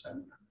question, which I'm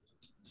going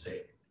to say.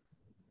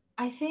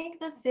 I think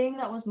the thing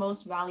that was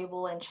most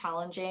valuable and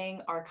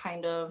challenging are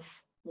kind of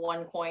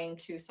one coin,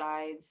 2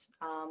 sides.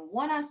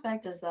 One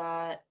aspect is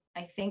that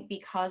I think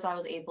because I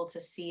was able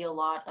to see a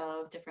lot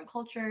of different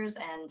cultures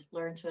and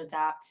learn to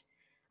adapt,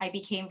 I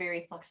became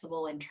very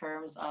flexible in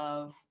terms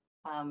of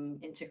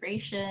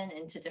integration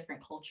into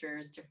different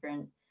cultures,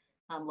 different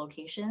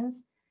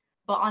locations.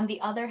 But on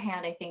the other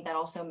hand, I think that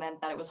also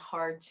meant that it was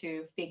hard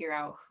to figure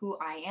out who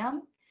I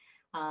am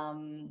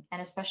And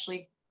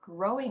especially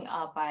growing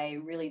up, I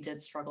really did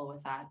struggle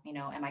with that. You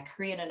know, am I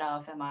Korean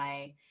enough? Am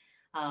I,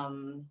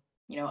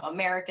 you know,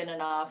 American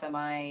enough? Am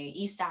I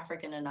East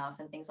African enough?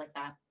 And things like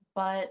that.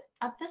 But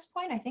at this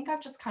point, I think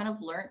I've just kind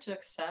of learned to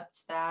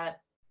accept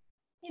that,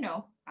 you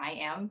know, I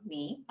am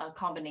me, a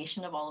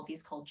combination of all of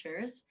these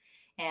cultures,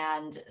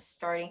 and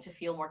starting to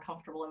feel more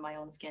comfortable in my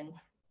own skin.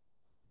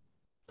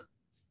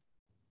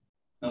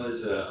 Now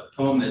there's a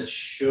poem that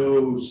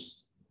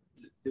shows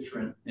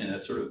different in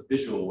a sort of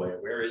visual way.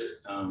 Where is it?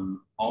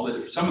 All the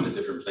different, some of the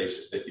different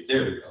places that you.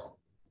 There we go.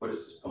 What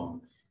is this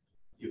poem?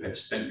 You had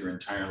spent your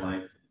entire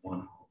life in one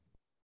home.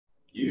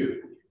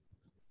 You.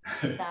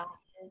 That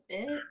is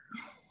it.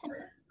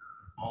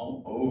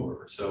 All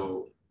over.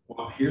 So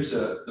well, here's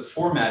the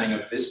formatting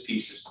of this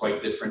piece is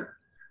quite different,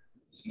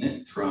 isn't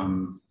it,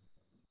 from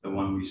the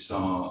one we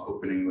saw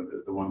opening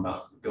with the one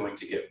about going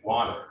to get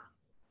water.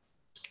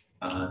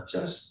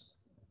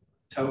 Just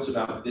tell us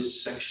about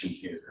this section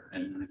here.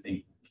 And I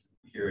think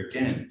here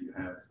again, you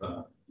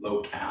have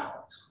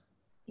locales.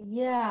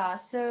 Yeah,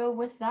 so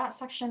with that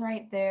section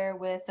right there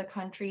with the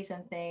countries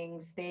and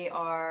things, they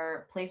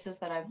are places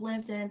that I've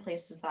lived in,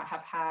 places that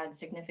have had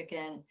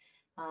significant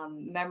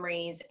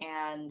memories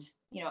and,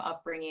 you know,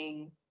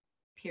 upbringing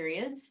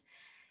periods.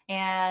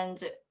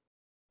 And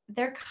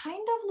they're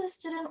kind of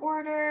listed in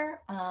order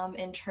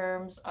in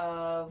terms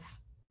of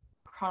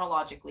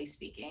chronologically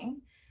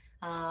speaking.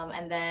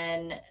 And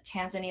then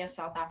Tanzania,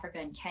 South Africa,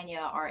 and Kenya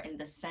are in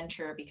the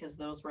center because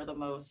those were the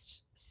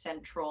most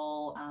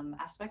central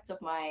aspects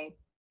of my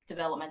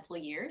developmental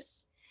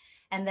years.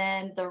 And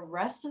then the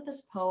rest of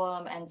this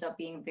poem ends up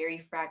being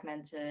very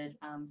fragmented,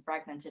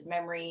 fragmented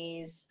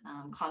memories,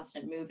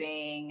 constant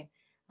moving,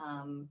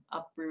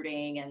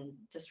 uprooting, and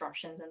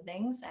disruptions and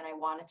things. And I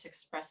wanted to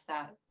express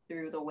that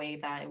through the way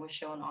that it was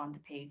shown on the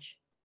page.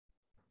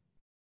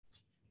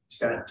 It's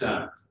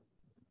got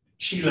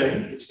Chile,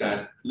 it's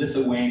got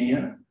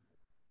Lithuania.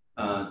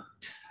 Tell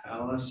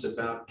us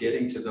about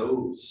getting to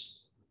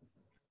those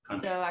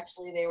countries. So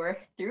actually they were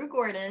through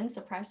Gordon,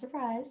 surprise,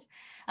 surprise.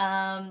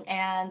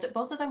 And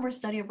both of them were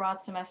study abroad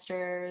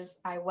semesters.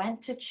 I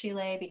went to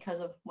Chile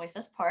because of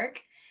Moises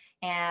Park,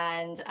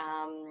 and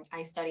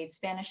I studied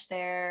Spanish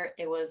there.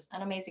 It was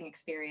an amazing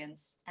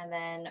experience. And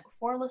then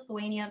for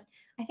Lithuania,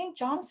 I think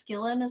John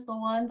Skillen is the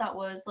one that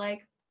was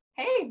like,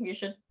 hey, you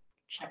should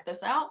check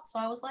this out. So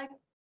I was like,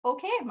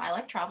 okay, I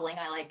like traveling.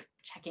 I like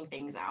checking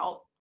things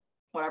out,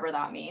 whatever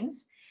that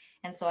means.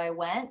 And so I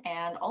went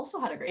and also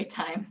had a great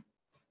time.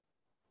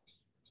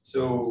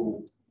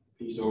 So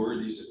these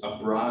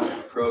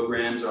abroad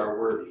programs are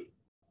worthy.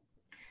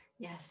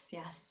 Yes,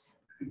 yes.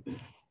 We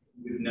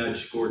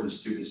nudge Gordon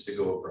students to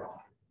go abroad.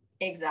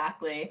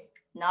 Exactly.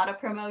 Not a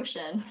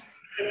promotion.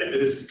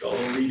 This is called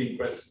a leading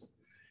question.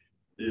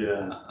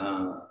 Yeah,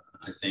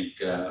 I think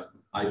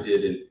I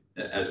did it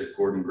as a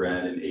Gordon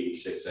grad in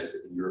 '86. I did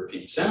the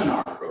European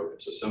seminar program.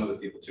 So some of the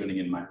people tuning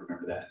in might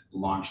remember that,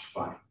 launched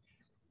by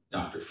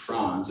Dr.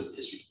 Franz of the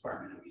history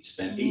department. And we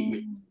spent 8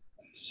 weeks in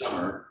the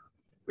summer,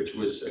 which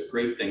was a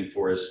great thing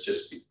for us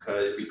just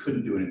because if we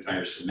couldn't do an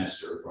entire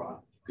semester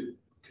abroad, we could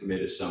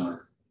commit a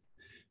summer.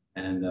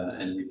 And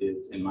we did,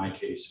 in my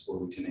case, 4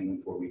 weeks in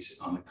England, 4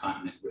 weeks on the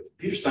continent with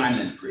Peter Stein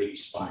and Grady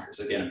Spires.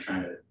 Again, I'm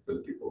trying to, for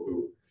the people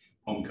who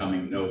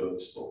homecoming know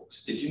those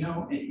folks. Did you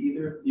know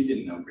either? You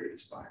didn't know Grady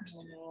Spires,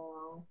 did you?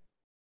 No.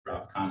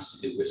 Ralph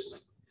constantly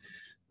whistling.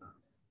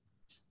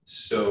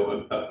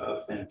 So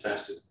a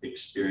fantastic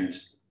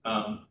experience.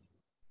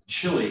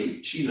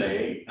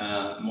 Chile,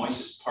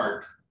 Moises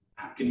Park.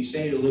 Can you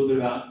say a little bit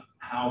about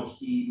how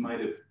he might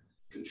have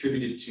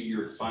contributed to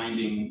your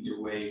finding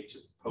your way to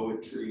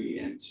poetry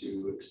and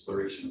to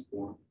exploration of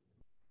form?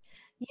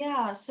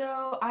 Yeah,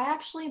 so I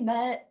actually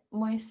met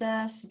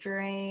Moises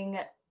during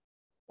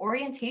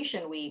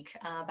orientation week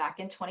back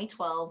in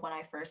 2012 when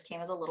I first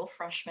came as a little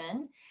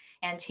freshman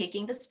and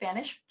taking the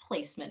Spanish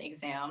placement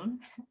exam.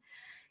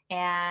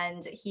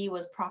 And he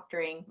was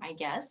proctoring, I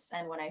guess.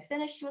 And when I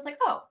finished, he was like,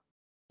 oh,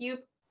 you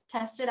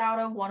tested out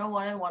of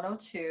 101 and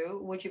 102.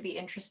 Would you be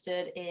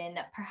interested in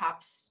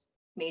perhaps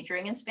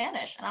majoring in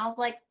Spanish? And I was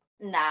like,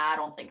 nah, I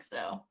don't think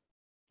so.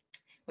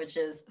 Which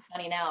is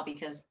funny now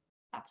because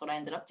that's what I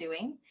ended up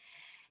doing.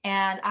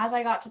 And as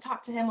I got to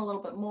talk to him a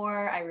little bit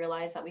more, I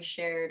realized that we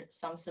shared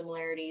some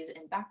similarities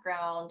in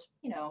background,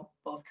 you know,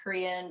 both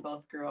Korean,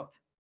 both grew up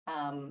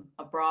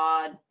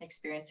abroad,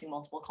 experiencing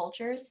multiple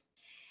cultures.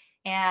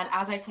 And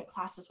as I took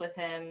classes with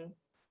him,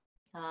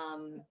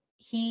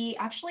 he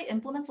actually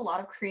implements a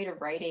lot of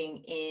creative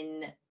writing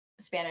in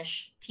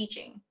Spanish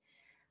teaching.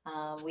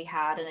 We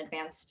had an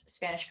advanced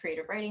Spanish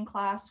creative writing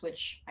class,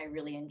 which I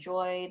really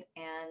enjoyed.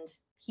 And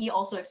he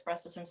also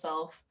expresses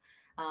himself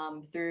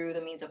through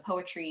the means of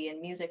poetry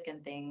and music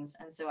and things.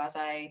 And so as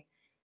I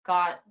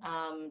got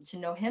to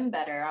know him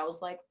better, I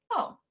was like,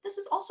 oh, this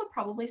is also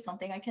probably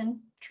something I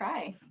can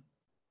try.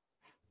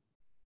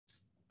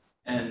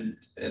 And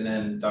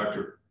then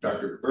Dr.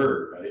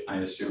 Bird, I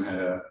assume had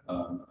a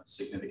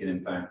significant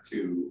impact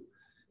too.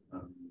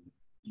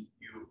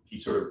 He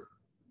sort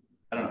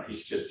of I don't know,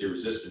 he's just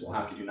irresistible.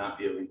 How could you not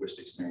be a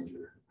linguistics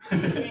major?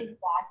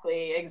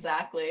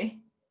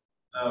 Exactly.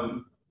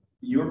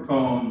 Your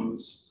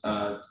poems,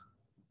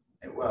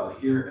 well,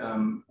 here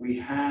we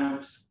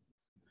have,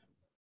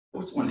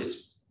 what's one?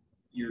 It's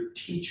your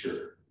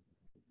teacher.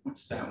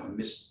 What's that one?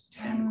 Miss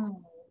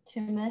Tan.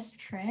 To Miss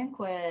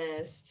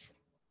Tranquist.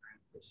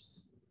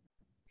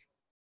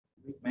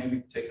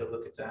 Maybe take a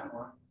look at that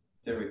one.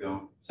 There we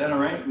go. Is that all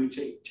right? We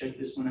check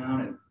this one out.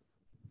 And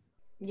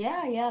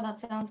Yeah, that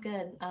sounds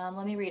good.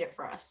 Let me read it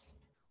for us.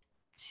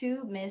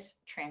 To Miss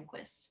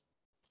Tranquist.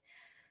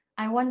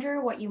 I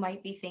wonder what you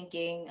might be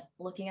thinking,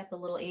 looking at the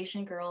little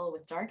Asian girl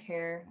with dark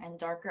hair and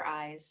darker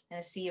eyes in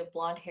a sea of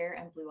blonde hair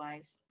and blue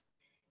eyes.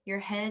 Your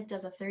head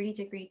does a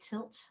 30-degree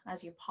tilt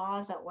as you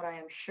pause at what I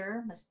am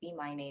sure must be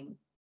my name.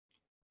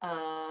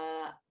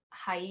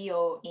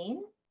 Hyo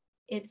In?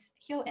 It's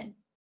Hyo In.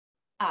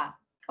 Ah,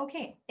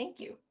 okay, thank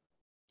you.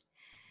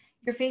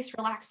 Your face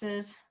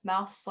relaxes,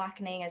 mouth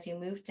slackening as you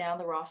move down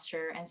the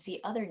roster and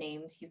see other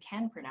names you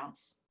can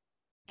pronounce.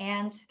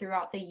 And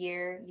throughout the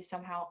year, you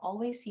somehow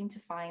always seem to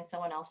find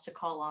someone else to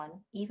call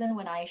on, even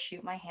when I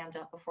shoot my hand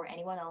up before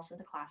anyone else in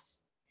the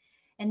class.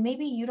 And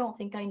maybe you don't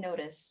think I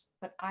notice,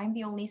 but I'm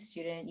the only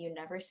student you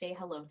never say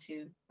hello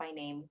to by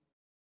name.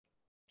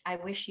 I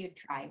wish you'd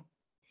try.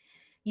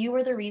 You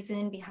were the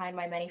reason behind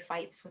my many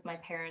fights with my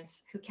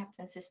parents, who kept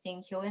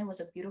insisting Hyo In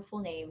was a beautiful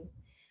name,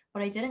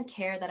 but I didn't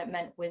care that it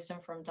meant wisdom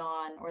from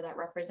dawn or that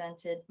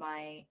represented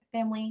my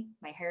family,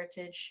 my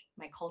heritage,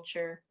 my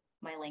culture,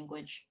 my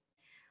language.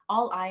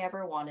 All I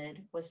ever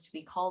wanted was to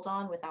be called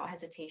on without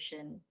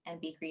hesitation and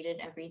be greeted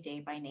every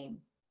day by name.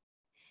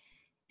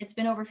 It's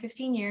been over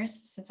 15 years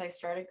since I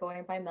started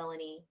going by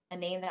Melanie, a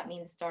name that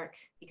means dark,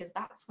 because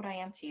that's what I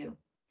am to you.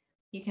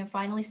 You can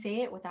finally say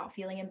it without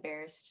feeling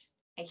embarrassed.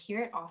 I hear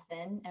it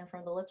often and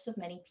from the lips of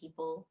many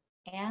people,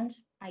 and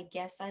I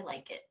guess I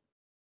like it.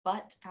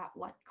 But at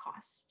what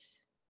cost?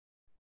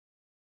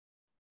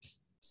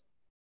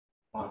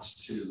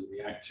 wants to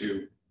react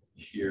to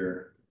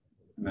here,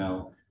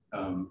 Mel.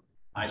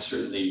 I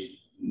certainly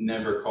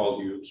never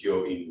called you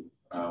Hyo In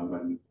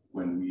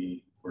when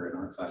we were in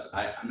our class.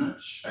 I'm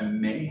not sure, I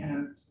may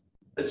have,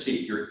 let's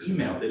see, your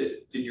email,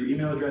 did your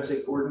email address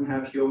at Gordon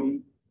have Hyo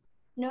In?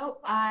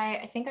 Nope,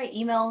 I think I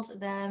emailed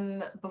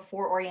them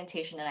before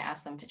orientation and I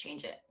asked them to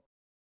change it.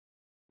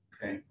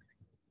 Okay.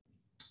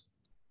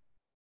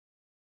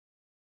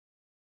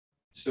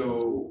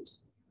 So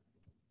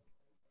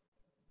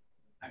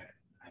I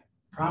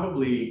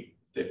probably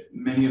that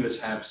many of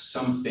us have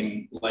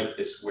something like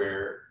this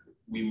where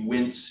we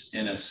wince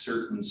in a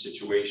certain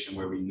situation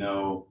where we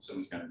know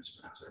someone's going to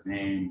mispronounce our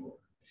name or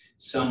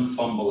some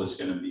fumble is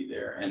going to be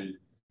there. And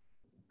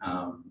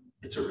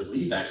it's a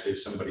relief actually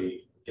if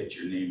somebody gets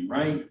your name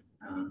right.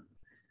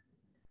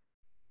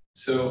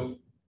 So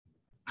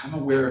I'm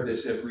aware of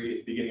this at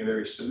the beginning of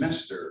every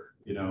semester.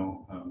 You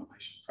know, I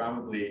should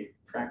probably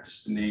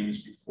practice the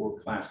names before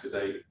class because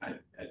I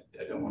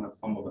don't want to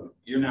fumble them.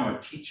 You're now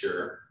a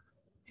teacher.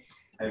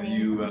 Have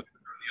you on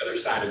the other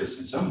side of this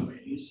in some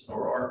ways,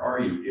 or are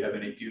you?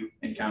 Do you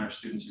encounter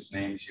students whose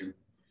names you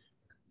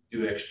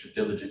do extra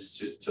diligence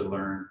to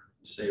learn,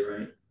 say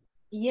right?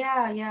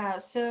 Yeah.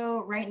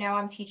 So right now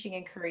I'm teaching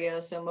in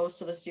Korea, so most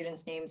of the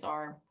students' names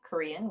are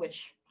Korean,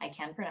 which I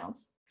can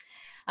pronounce.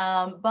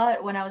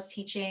 But when I was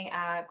teaching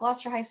at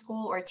Gloucester High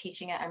School or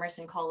teaching at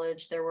Emerson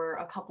College, there were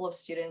a couple of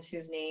students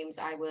whose names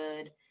I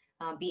would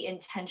be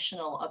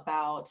intentional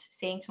about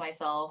saying to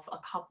myself a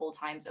couple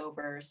times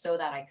over so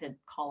that I could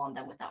call on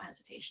them without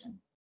hesitation.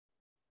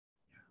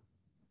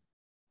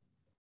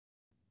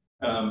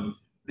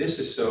 This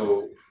is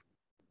so,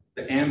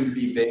 the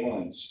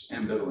ambivalence,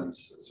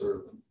 sort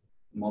of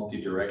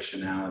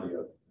multi-directionality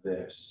of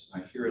this. I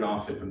hear it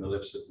often from the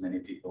lips of many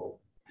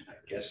people, and I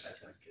guess I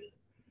like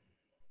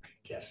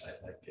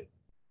it.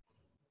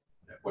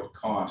 At what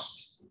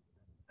cost?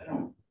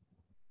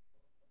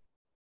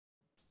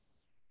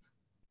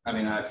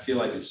 I feel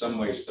like in some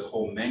ways the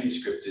whole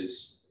manuscript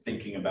is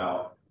thinking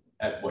about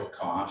at what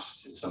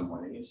cost in some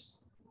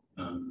ways.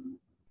 You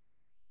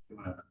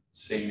want to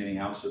say anything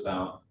else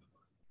about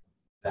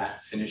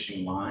that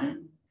finishing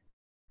line?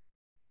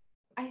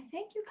 I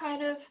think you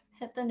kind of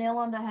hit the nail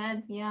on the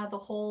head. Yeah, the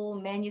whole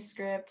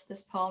manuscript,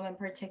 this poem in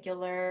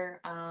particular,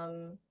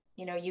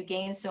 you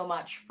gain so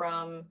much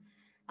from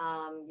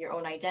your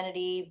own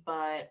identity,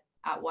 but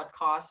at what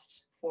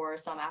cost for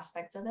some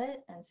aspects of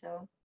it. And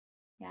so,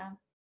 yeah.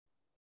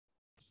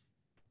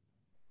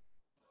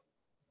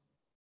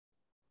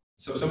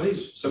 So some of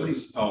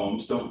these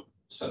poems don't,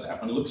 so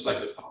that one looks like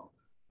a poem.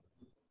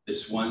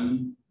 This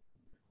one,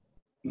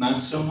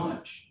 not so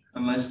much,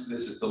 unless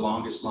this is the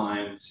longest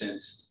line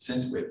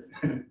since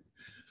written.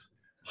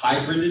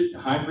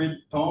 Hybrid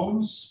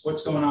poems?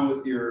 What's going on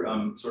with your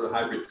sort of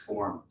hybrid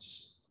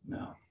forms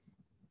now?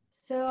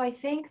 So I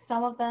think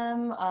some of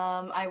them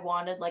I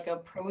wanted like a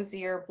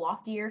prosier,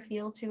 blockier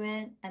feel to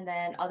it. And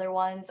then other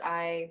ones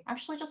I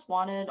actually just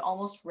wanted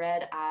almost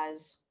read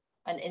as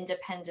an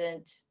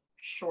independent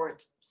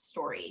short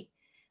story,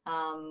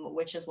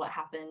 which is what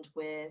happened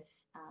with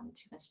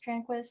To Miss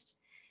Tranquist.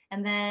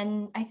 And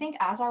then I think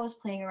as I was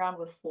playing around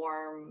with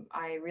form,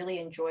 I really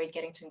enjoyed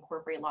getting to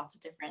incorporate lots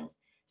of different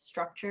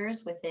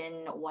structures within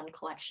one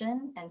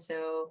collection. And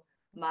so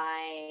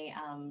my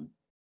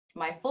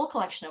full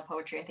collection of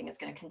poetry, I think, is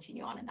going to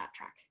continue on in that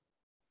track.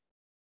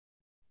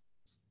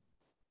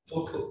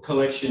 Full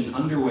collection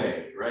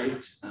underway,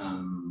 right?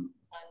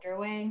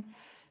 Underway.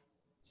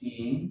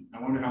 I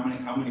wonder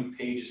how many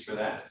pages for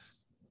that?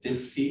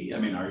 50? I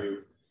mean, are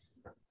you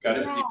got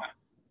it?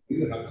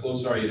 Yeah. How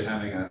close are you to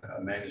having a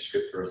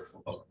manuscript for a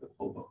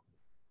full book?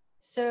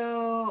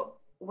 So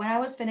when I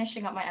was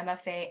finishing up my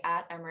MFA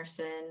at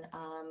Emerson,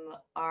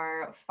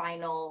 our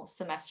final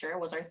semester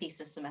was our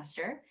thesis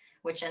semester,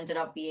 which ended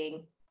up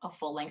being a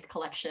full-length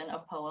collection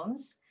of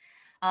poems.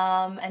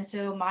 And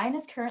so mine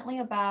is currently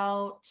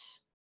about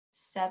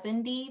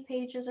 70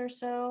 pages or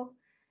so.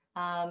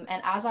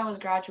 And as I was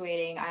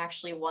graduating, I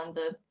actually won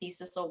the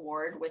thesis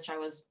award, which I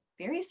was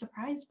very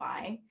surprised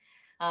by.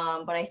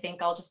 But I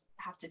think I'll just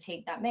have to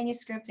take that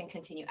manuscript and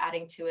continue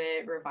adding to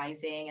it,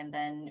 revising, and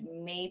then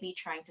maybe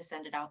trying to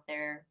send it out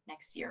there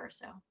next year or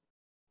so.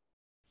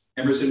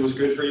 Emerson was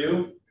good for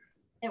you?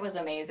 It was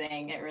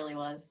amazing. It really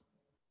was.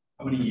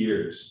 How many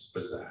years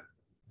was that?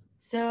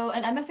 So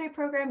an MFA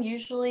program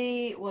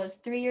usually was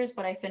 3 years,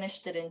 but I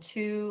finished it in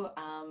 2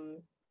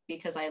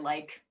 because I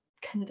like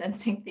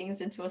condensing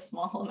things into a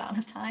small amount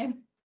of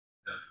time.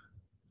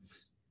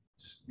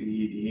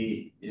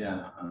 Speedy,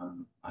 yeah.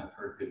 I've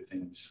heard good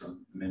things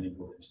from many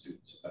Williams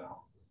students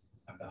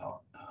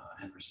about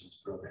Emerson's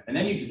program. And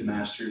then you did the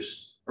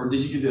master's, or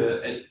did you do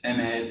the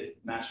MEd,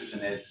 master's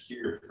in ed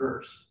here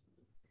first?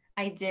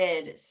 I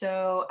did.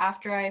 So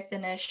after I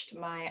finished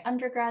my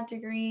undergrad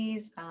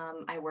degrees,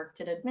 I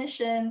worked at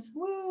admissions,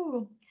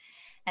 woo!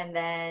 And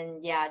then,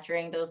 yeah,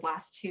 during those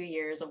last 2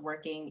 years of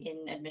working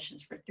in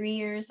admissions for 3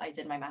 years, I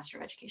did my Master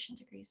of Education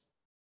degrees.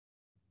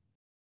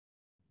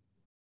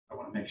 I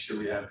want to make sure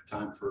we have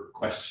time for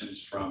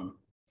questions from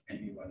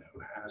anyone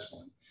who has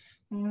one.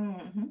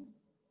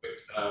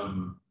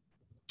 Mm-hmm.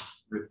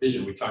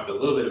 Revision, we talked a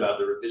little bit about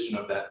the revision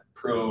of that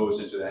prose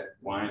into that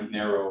wide,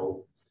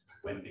 narrow,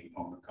 wending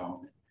poem, we're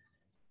calling it.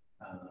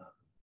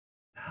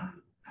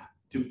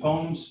 Do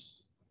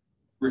poems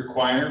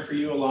require for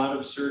you a lot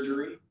of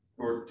surgery,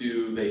 or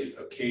do they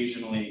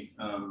occasionally,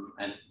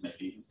 and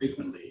maybe even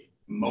frequently,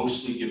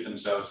 mostly give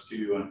themselves to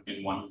you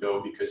in one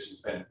go because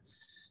you've been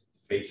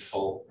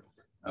faithful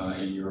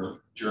in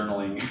your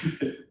journaling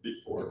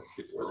before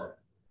that?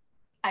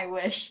 I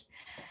wish.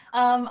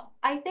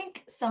 I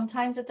think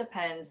sometimes it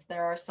depends.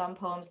 There are some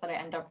poems that I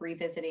end up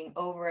revisiting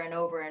over and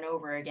over and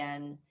over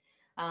again.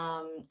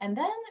 And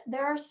then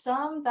there are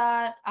some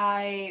that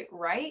I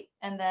write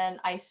and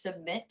then I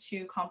submit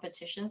to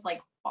competitions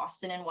like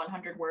Boston in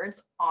 100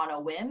 words on a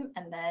whim,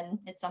 and then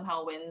it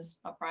somehow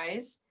wins a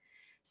prize.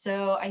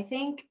 So I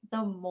think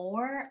the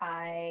more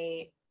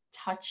I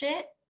touch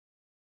it,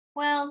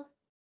 well,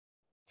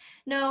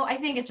 no, I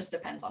think it just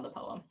depends on the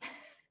poem.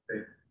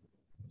 Great.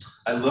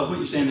 I love what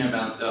you're saying there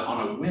about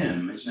on a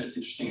whim. Isn't it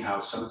interesting how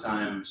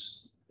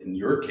sometimes, in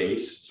your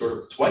case, sort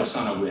of twice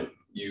on a whim,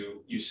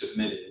 you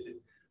submitted.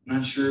 I'm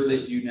not sure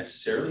that you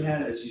necessarily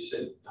had, as you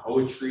said,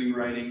 poetry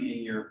writing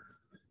in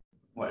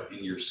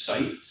your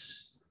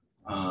sights,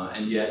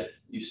 and yet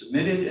you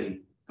submitted,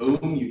 and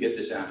boom, you get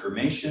this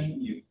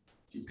affirmation.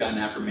 You've gotten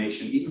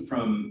affirmation even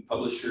from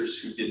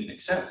publishers who didn't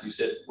accept. You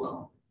said,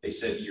 well, they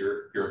said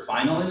you're a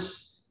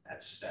finalist.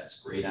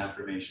 That's great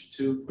affirmation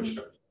too. Pushed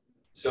up.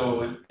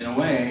 So in a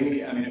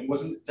way, I mean,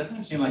 it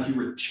doesn't seem like you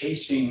were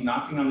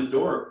knocking on the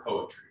door of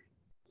poetry.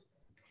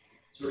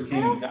 Sort of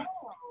came and got.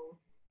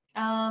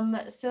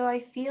 So I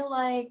feel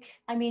like,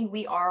 I mean,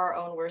 we are our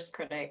own worst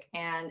critic,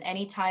 and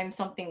anytime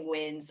something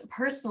wins,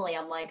 personally,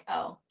 I'm like,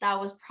 oh, that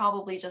was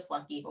probably just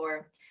lucky,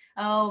 or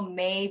oh,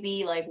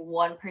 maybe like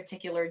one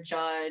particular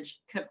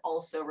judge could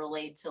also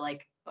relate to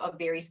like a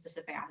very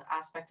specific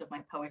aspect of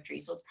my poetry.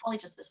 So it's probably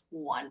just this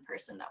one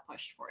person that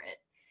pushed for it.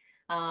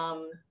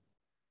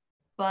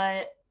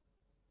 But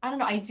I don't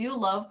know, I do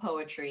love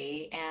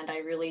poetry and I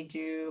really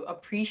do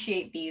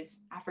appreciate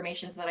these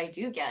affirmations that I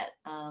do get.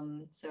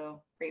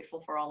 So grateful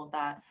for all of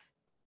that.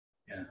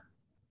 Yeah.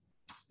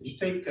 Did you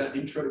take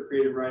Intro to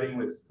Creative Writing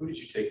who did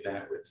you take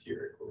that with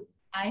here?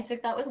 I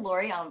took that with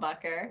Lori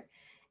Ambacher,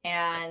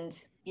 and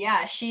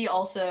yeah, she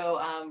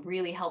also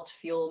really helped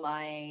fuel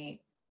my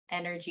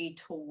energy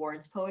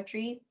towards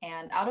poetry.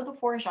 And out of the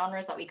 4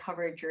 genres that we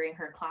covered during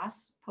her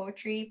class,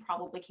 poetry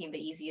probably came the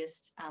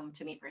easiest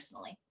to me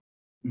personally.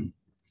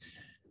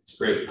 It's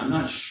great. I'm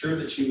not sure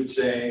that she would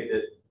say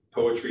that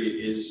poetry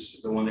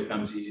is the one that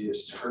comes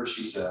easiest to her.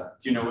 She's do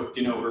you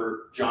know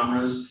her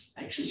genres?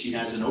 Actually, she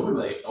has an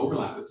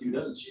overlap with you,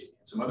 doesn't she?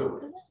 Some other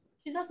words.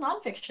 She does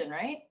nonfiction,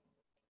 right?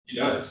 She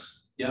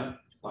does. Yeah,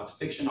 lots of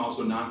fiction,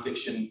 also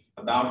nonfiction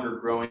about her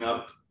growing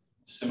up,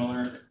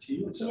 similar to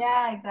you.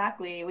 Yeah,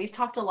 exactly. We've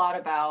talked a lot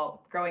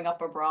about growing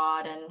up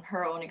abroad and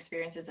her own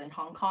experiences in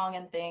Hong Kong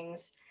and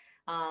things.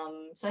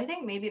 So I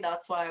think maybe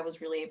that's why I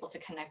was really able to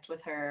connect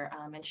with her.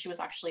 And she was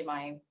actually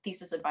my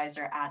thesis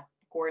advisor at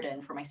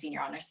Gordon for my senior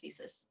honors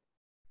thesis.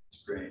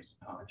 That's great.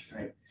 Oh, that's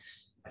great.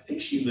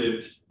 think she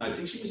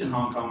was in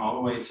Hong Kong all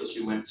the way until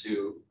she went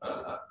to,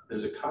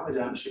 there's a college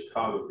out in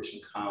Chicago,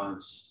 Christian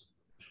College,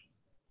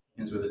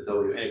 ends with a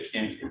W, it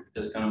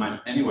doesn't come to mind.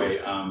 Anyway,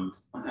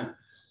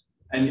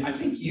 and I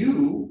think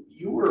you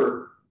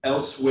were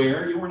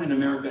elsewhere, you weren't in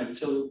America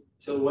until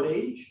what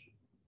age?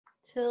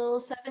 Till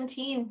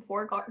 17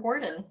 for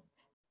Gordon.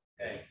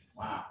 Okay,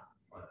 wow,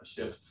 what a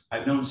shift.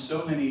 I've known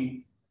so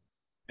many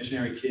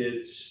missionary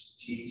kids,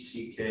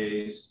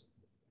 TCKs.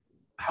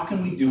 How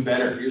can we do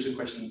better? Here's a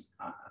question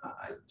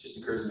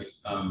just occurs to me.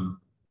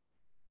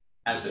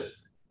 As a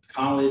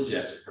college,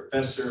 as a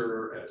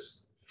professor,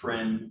 as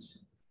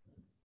friends,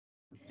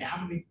 how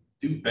can we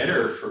do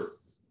better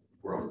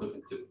we're always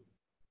looking to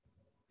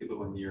people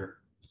with your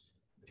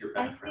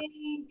background?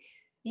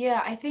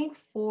 I think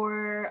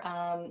for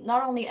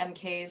not only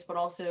MKs, but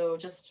also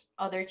just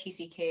other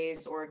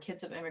TCKs or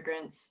kids of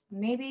immigrants,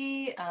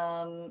 maybe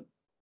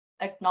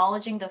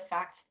acknowledging the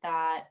fact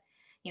that,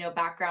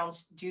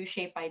 backgrounds do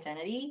shape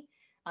identity.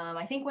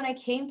 I think when I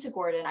came to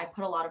Gordon, I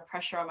put a lot of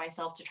pressure on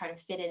myself to try to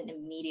fit in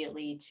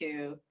immediately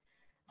to,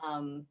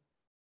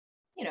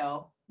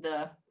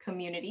 the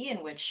community in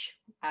which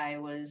I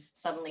was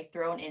suddenly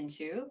thrown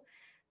into.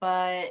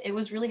 But it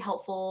was really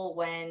helpful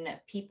when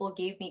people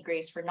gave me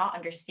grace for not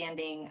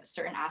understanding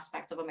certain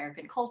aspects of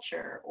American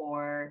culture,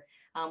 or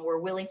were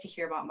willing to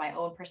hear about my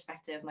own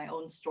perspective, my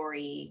own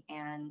story,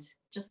 and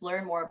just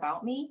learn more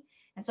about me.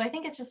 And so I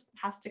think it just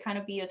has to kind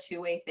of be a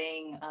two-way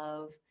thing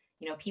of,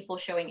 people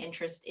showing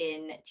interest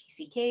in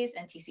TCKs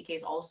and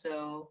TCKs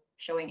also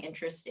showing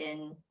interest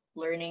in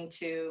learning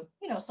to,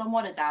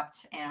 somewhat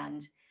adapt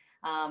and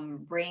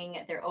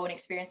bring their own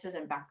experiences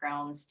and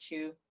backgrounds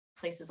to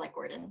places like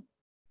Gordon.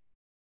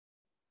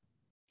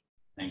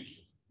 Thank you.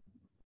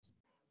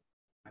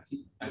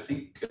 I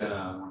think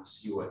I want to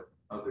see what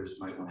others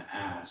might want to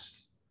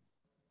ask.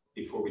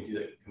 Before we do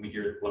that, can we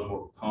hear one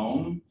more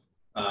poem?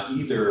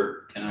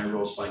 Either Can I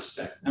Roll Slice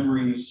Stack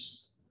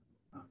Memories,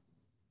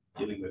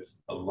 dealing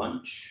with a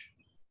lunch.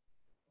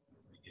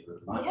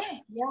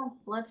 Yeah,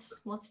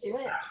 let's do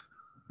it.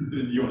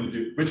 You want to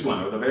do which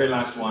one? Or the very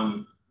last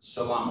one?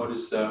 Salam.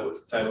 What's the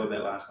title of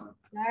that last one?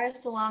 Dar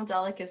es Salaam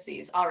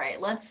Delicacies. All right,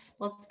 let's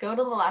go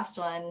to the last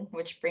one,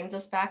 which brings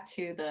us back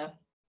to the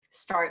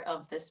start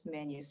of this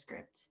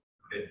manuscript.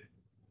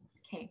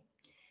 Okay.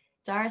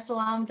 Dar es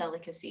Salaam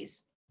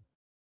Delicacies.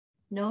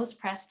 Nose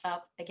pressed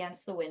up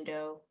against the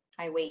window,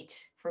 I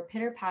wait for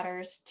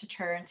pitter-patters to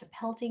turn to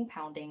pelting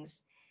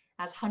poundings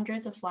as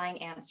hundreds of flying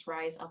ants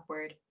rise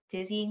upward,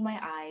 dizzying my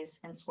eyes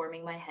and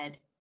swarming my head.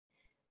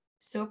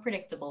 So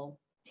predictable,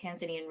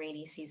 Tanzanian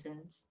rainy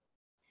seasons.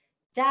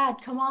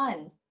 Dad, come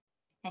on!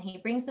 And he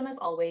brings them as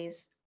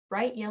always,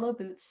 bright yellow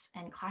boots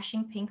and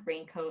clashing pink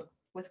raincoat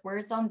with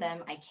words on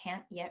them I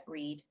can't yet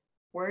read,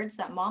 words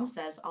that Mom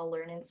says I'll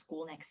learn in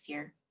school next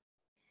year.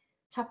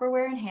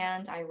 Tupperware in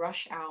hand, I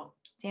rush out,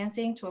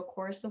 dancing to a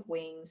chorus of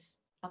wings,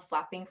 a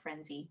flapping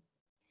frenzy.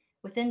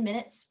 Within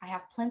minutes, I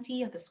have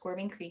plenty of the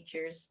squirming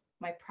creatures,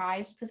 my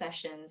prized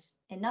possessions,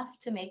 enough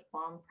to make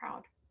Mom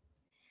proud.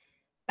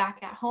 Back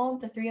at home,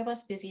 the three of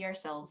us busy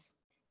ourselves.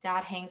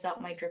 Dad hangs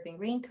up my dripping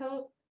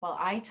raincoat, while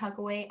I tug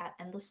away at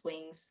endless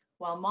wings,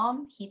 while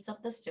Mom heats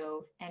up the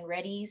stove and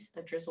readies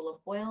a drizzle of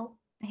oil,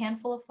 a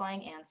handful of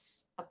flying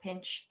ants, a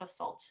pinch of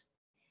salt.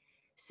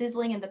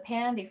 Sizzling in the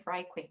pan, they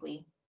fry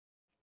quickly.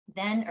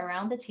 Then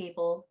around the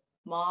table,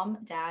 Mom,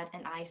 Dad,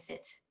 and I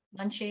sit,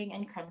 munching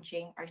and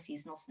crunching our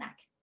seasonal snack.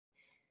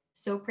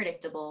 So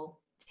predictable,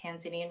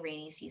 Tanzanian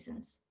rainy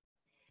seasons.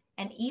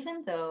 And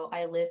even though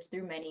I lived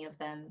through many of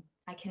them,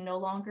 I can no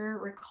longer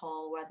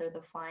recall whether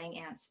the flying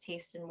ants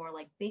tasted more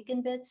like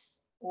bacon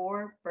bits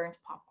or burnt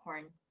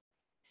popcorn.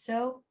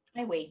 So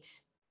I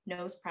wait,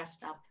 nose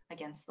pressed up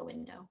against the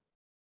window.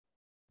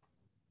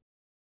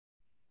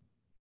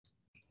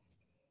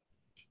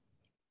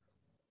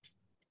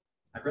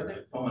 I've read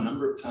that poem a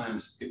number of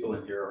times. People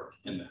in here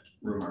in the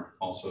room are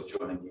also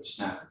joining with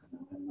snapping. I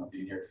don't know if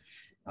you hear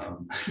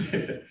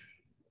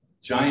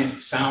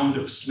giant sound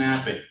of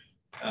snapping.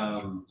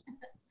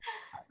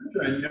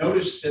 I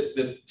noticed that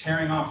the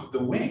tearing off of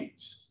the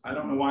wings. I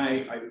don't know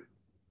why I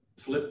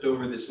flipped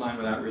over this line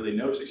without really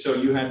noticing. So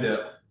you had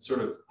to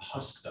sort of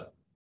husk them.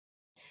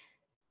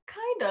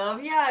 Kind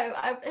of,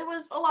 yeah. It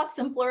was a lot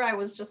simpler. I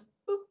was just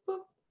boop,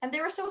 boop. And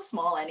they were so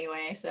small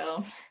anyway,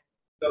 so.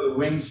 So the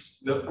wings,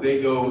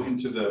 they go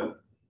into the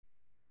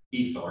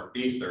ether,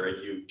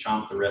 and you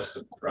chomp the rest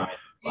of the fried.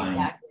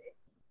 Exactly.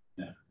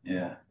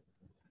 Yeah.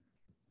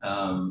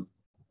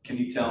 Can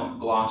you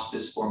gloss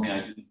this for me?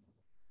 I didn't.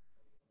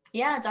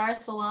 Yeah, Dar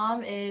es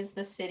Salaam is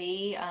the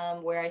city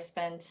where I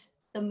spent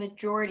the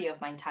majority of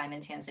my time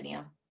in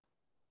Tanzania.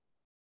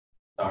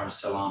 Dar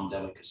es Salaam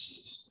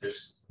delicacies.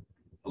 There's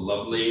a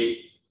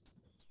lovely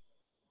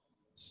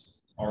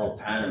oral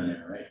pattern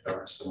there, right?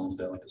 Dar es Salaam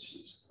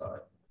delicacies.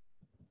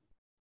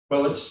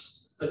 Well,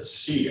 let's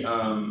see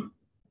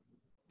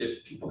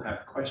if people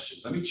have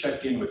questions. Let me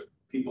check in with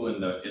people in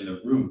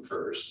the room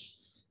first,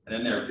 and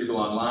then there are people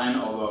online.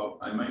 Although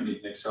I might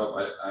need Nick's help,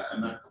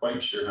 I'm not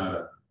quite sure how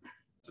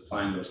to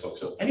find those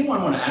folks. So,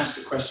 anyone want to ask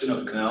a question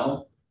of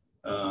Mel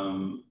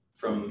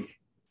from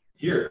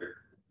here,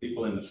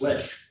 people in the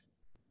flesh.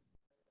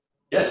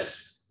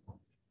 Yes.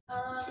 Okay,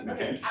 I don't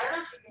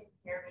know if you can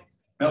hear me.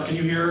 Mel, can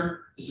you hear her?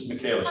 This is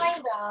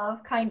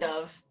Michaela. Kind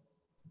of.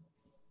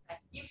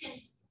 You can.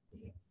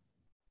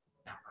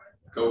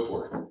 Go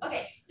for it.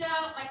 Okay, so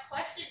my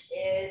question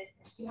is,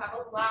 you have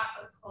a lot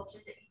of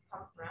cultures that you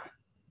come from.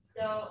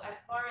 So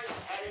as far as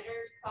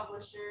editors,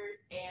 publishers,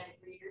 and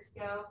readers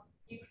go,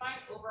 do you find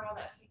overall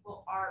that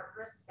people are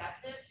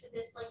receptive to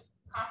this like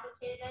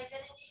complicated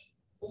identity,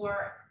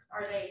 or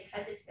are they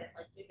hesitant?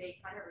 Like, do they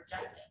kind of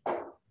reject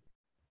it?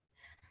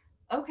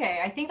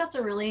 Okay, I think that's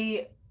a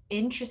really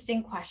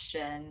interesting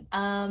question.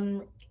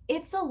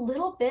 It's a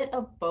little bit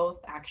of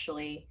both,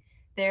 actually.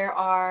 There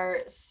are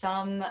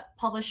some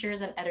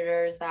publishers and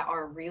editors that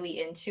are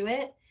really into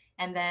it.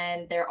 And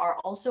then there are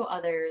also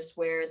others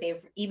where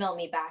they've emailed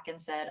me back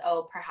and said,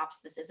 oh,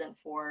 perhaps this isn't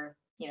for,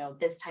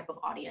 this type of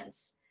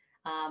audience.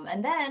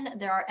 And then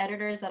there are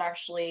editors that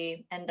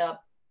actually end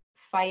up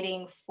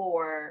fighting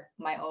for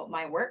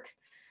my work,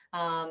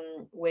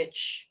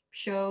 which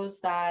shows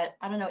that,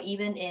 I don't know,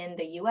 even in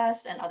the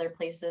US and other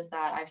places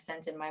that I've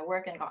sent in my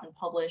work and gotten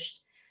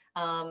published,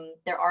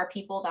 there are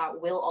people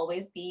that will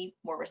always be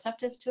more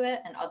receptive to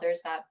it and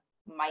others that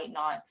might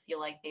not feel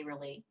like they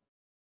relate.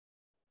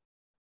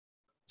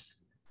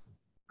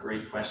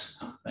 Great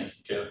question. Huh? Thanks,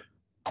 Michaela.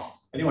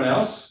 Anyone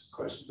else?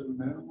 Questions for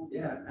Mel?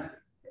 Yeah, Matt.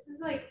 This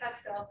is like a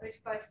selfish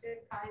question,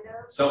 kind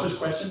of. Selfish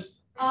question?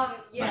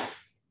 Yeah. Nice.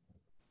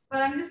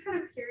 But I'm just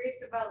kind of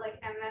curious about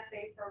like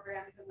MFA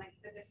programs and like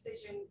the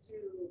decision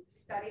to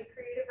study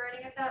creative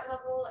writing at that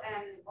level,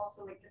 and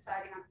also like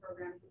deciding on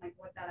programs and like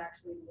what that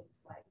actually looks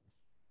like.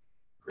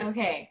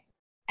 Okay,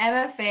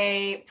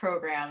 MFA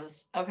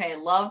programs. Okay,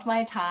 loved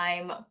my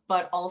time,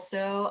 but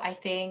also I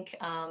think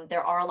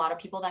there are a lot of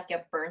people that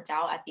get burnt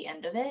out at the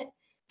end of it,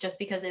 just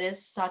because it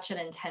is such an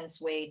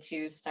intense way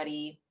to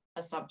study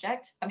a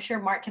subject. I'm sure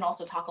Mark can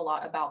also talk a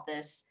lot about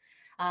this.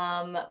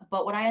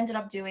 But what I ended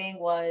up doing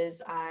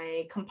was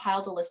I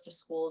compiled a list of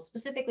schools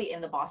specifically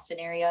in the Boston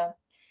area.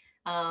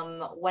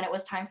 When it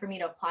was time for me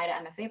to apply to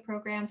MFA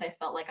programs, I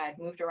felt like I'd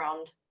moved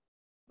around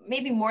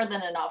maybe more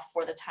than enough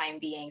for the time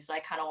being. So I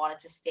kind of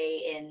wanted to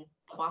stay in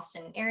the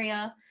Boston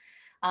area.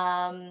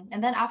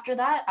 And then after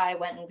that, I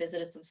went and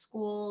visited some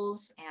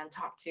schools and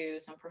talked to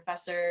some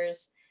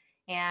professors.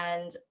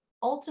 And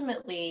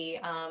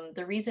ultimately,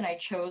 the reason I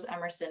chose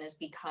Emerson is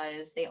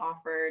because they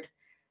offered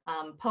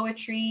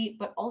poetry,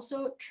 but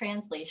also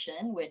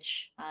translation,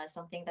 which is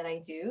something that I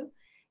do.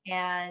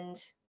 And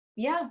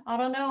yeah, I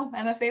don't know,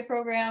 MFA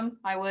program,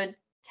 I would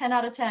 10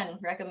 out of 10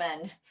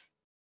 recommend.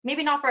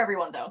 Maybe not for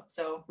everyone though.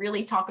 So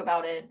really talk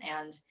about it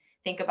and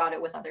think about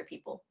it with other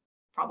people.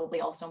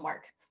 Probably also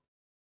Mark.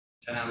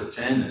 10 out of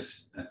 10,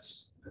 that's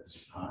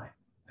high.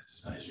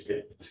 That's as high as you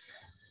get.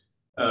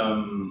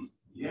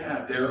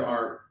 Yeah, there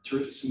are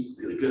some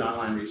really good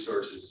online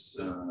resources.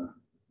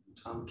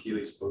 Tom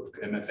Keeley's book,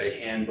 MFA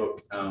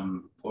Handbook,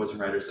 Poets and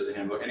Writers as a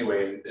Handbook.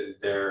 Anyway,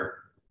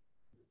 there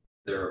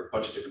are a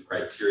bunch of different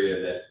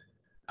criteria that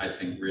I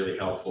think really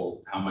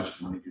helpful. How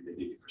much money do they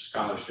give you for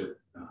scholarship?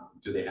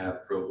 Do they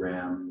have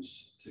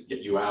programs to get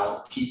you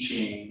out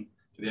teaching?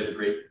 Do they have a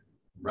great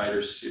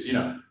writers?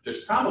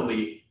 There's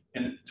probably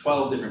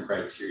 12 different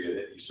criteria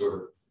that you sort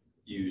of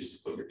use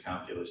to put your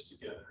calculus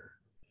together.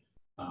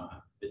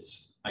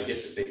 I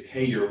guess if they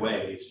pay your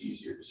way, it's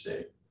easier to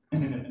say.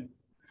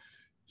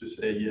 To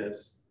say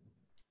yes.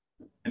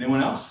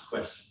 Anyone else?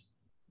 Question?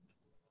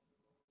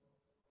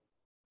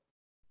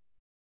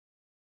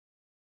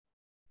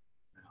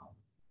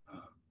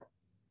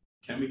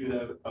 Can we do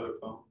that other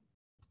phone?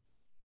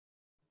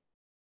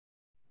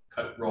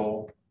 Cut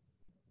roll,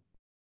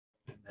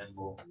 and then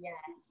we'll.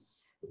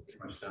 Yes. Pretty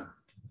much done.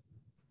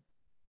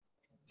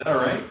 Is that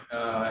all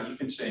right? You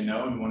can say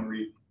no and want to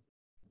read.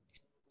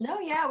 No,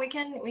 yeah, we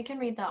can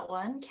read that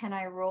one. Can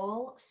I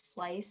roll,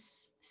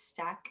 slice,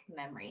 stack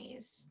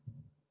memories?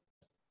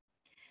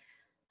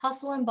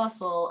 Hustle and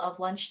bustle of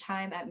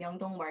lunchtime at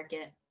Myeongdong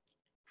Market.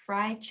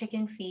 Fried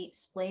chicken feet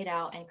splayed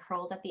out and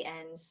curled at the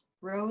ends,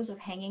 rows of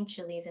hanging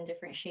chilies in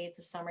different shades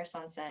of summer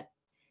sunset,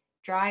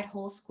 dried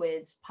whole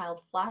squids piled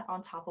flat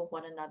on top of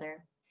one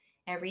another,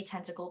 every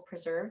tentacle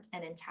preserved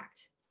and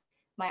intact.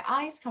 My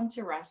eyes come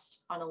to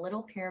rest on a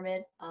little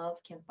pyramid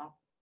of kimbap.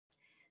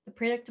 The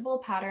predictable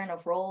pattern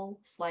of roll,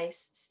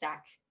 slice,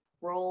 stack,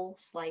 roll,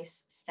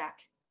 slice, stack.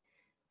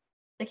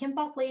 The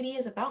kimbap lady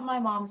is about my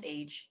mom's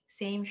age,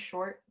 same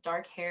short,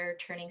 dark hair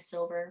turning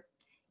silver,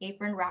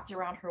 apron wrapped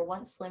around her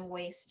once slim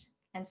waist,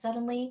 and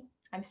suddenly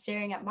I'm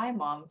staring at my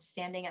mom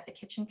standing at the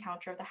kitchen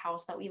counter of the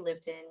house that we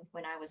lived in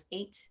when I was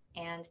 8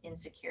 and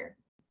insecure.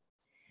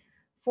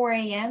 4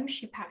 a.m.,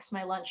 she packs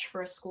my lunch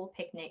for a school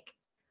picnic.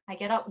 I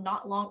get up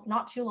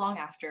not too long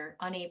after,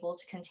 unable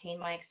to contain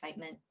my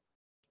excitement.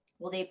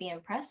 Will they be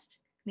impressed?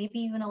 Maybe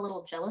even a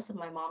little jealous of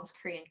my mom's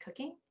Korean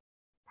cooking?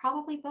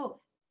 Probably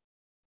both.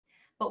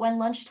 But when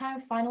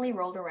lunchtime finally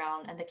rolled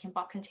around and the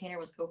kimbap container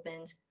was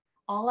opened,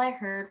 all I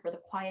heard were the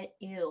quiet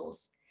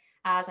eels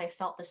as I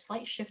felt the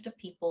slight shift of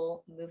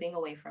people moving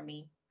away from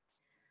me.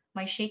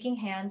 My shaking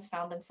hands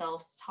found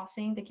themselves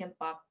tossing the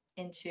kimbap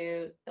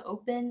into the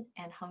open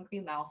and hungry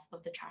mouth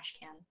of the trash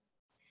can.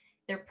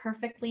 Their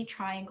perfectly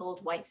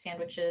triangled white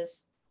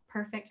sandwiches,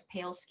 perfect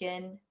pale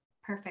skin,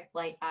 perfect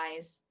light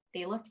eyes,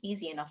 they looked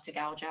easy enough to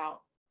gouge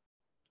out.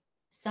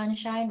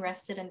 Sunshine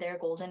rested in their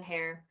golden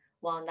hair,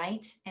 while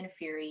night and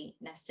fury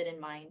nested in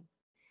mine.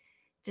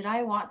 Did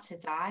I want to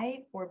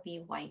die or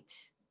be white?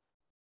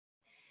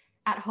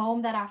 At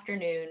home that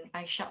afternoon,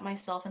 I shut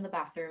myself in the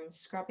bathroom,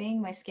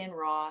 scrubbing my skin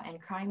raw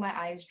and crying my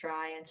eyes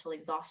dry until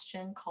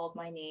exhaustion called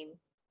my name.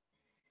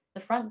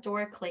 The front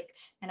door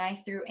clicked, and I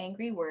threw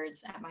angry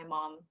words at my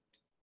mom.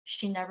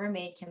 She never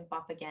made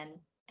kimbap again,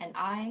 and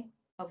I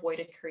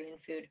avoided Korean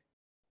food.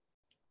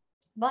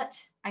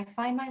 But I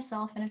find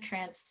myself in a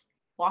trance,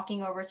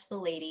 walking over to the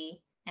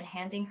lady and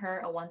handing her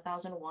a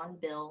 1,000 won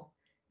bill,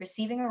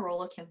 receiving a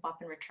roll of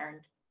kimbap in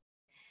return.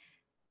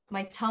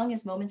 My tongue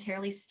is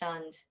momentarily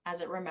stunned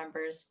as it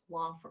remembers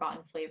long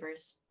forgotten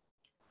flavors.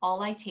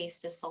 All I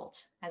taste is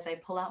salt as I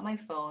pull out my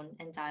phone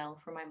and dial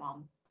for my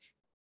mom.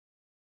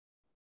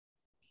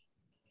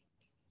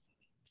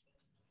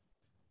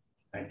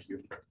 Thank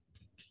you.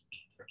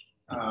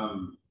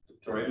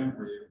 Victoria,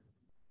 were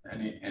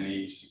you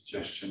any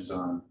suggestions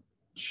on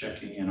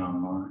checking in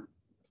online?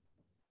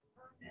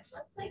 It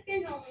looks like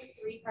there's only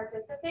 3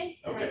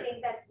 participants, and I Okay.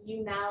 think that's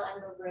you, Mel,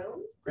 and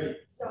LaRue. Great.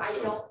 So I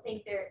don't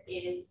think there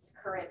is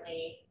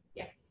currently,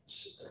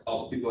 yes.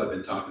 All the people I've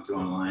been talking to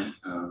online,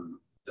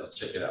 they'll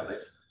check it out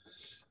later.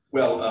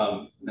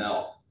 Well,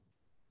 Mel,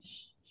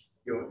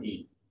 Hyo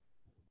In,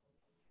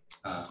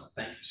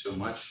 thank you so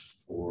much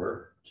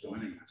for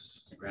joining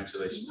us.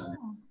 Congratulations on it.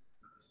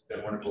 It's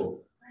been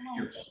wonderful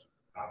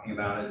talking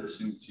about it,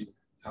 listening to you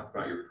talk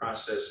about your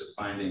process of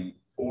finding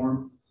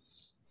form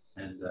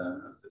and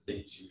the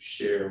things you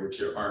share,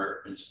 which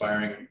are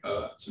inspiring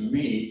to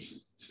me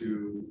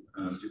to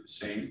do the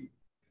same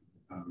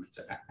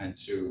and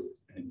to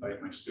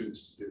invite my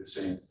students to do the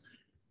same.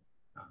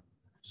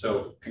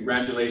 So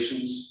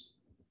congratulations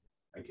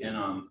again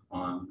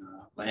on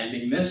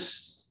landing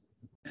this,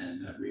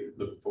 and we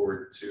look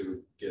forward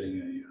to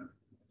getting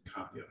a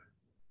copy of it.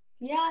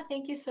 Yeah,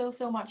 thank you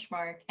so much,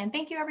 Mark. And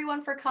thank you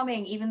everyone for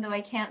coming, even though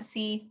I can't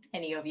see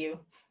any of you.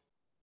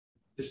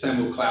 This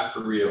time we'll clap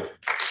for real.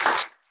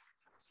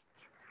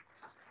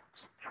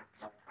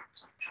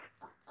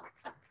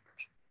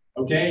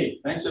 Okay,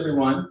 thanks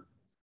everyone.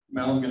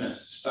 Mel, I'm gonna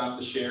stop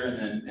the share and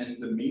then end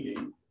the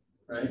meeting,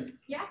 right?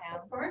 Yes,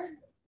 of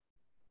course.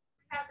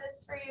 I have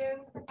this for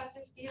you,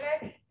 Professor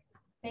Stevick.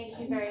 Thank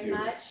you very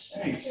much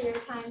Thanks. for your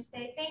time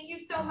today. Thank you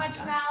so much,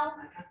 Mel.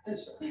 I got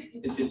this.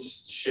 If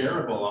it's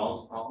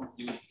shareable,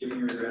 you give me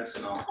your address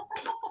and I'll.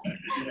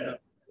 Yeah.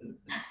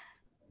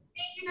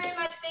 Thank you very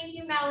much. Thank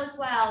you, Mel, as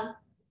well.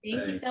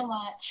 Thank you so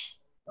much.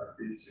 Talk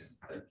to you soon.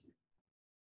 Thank you.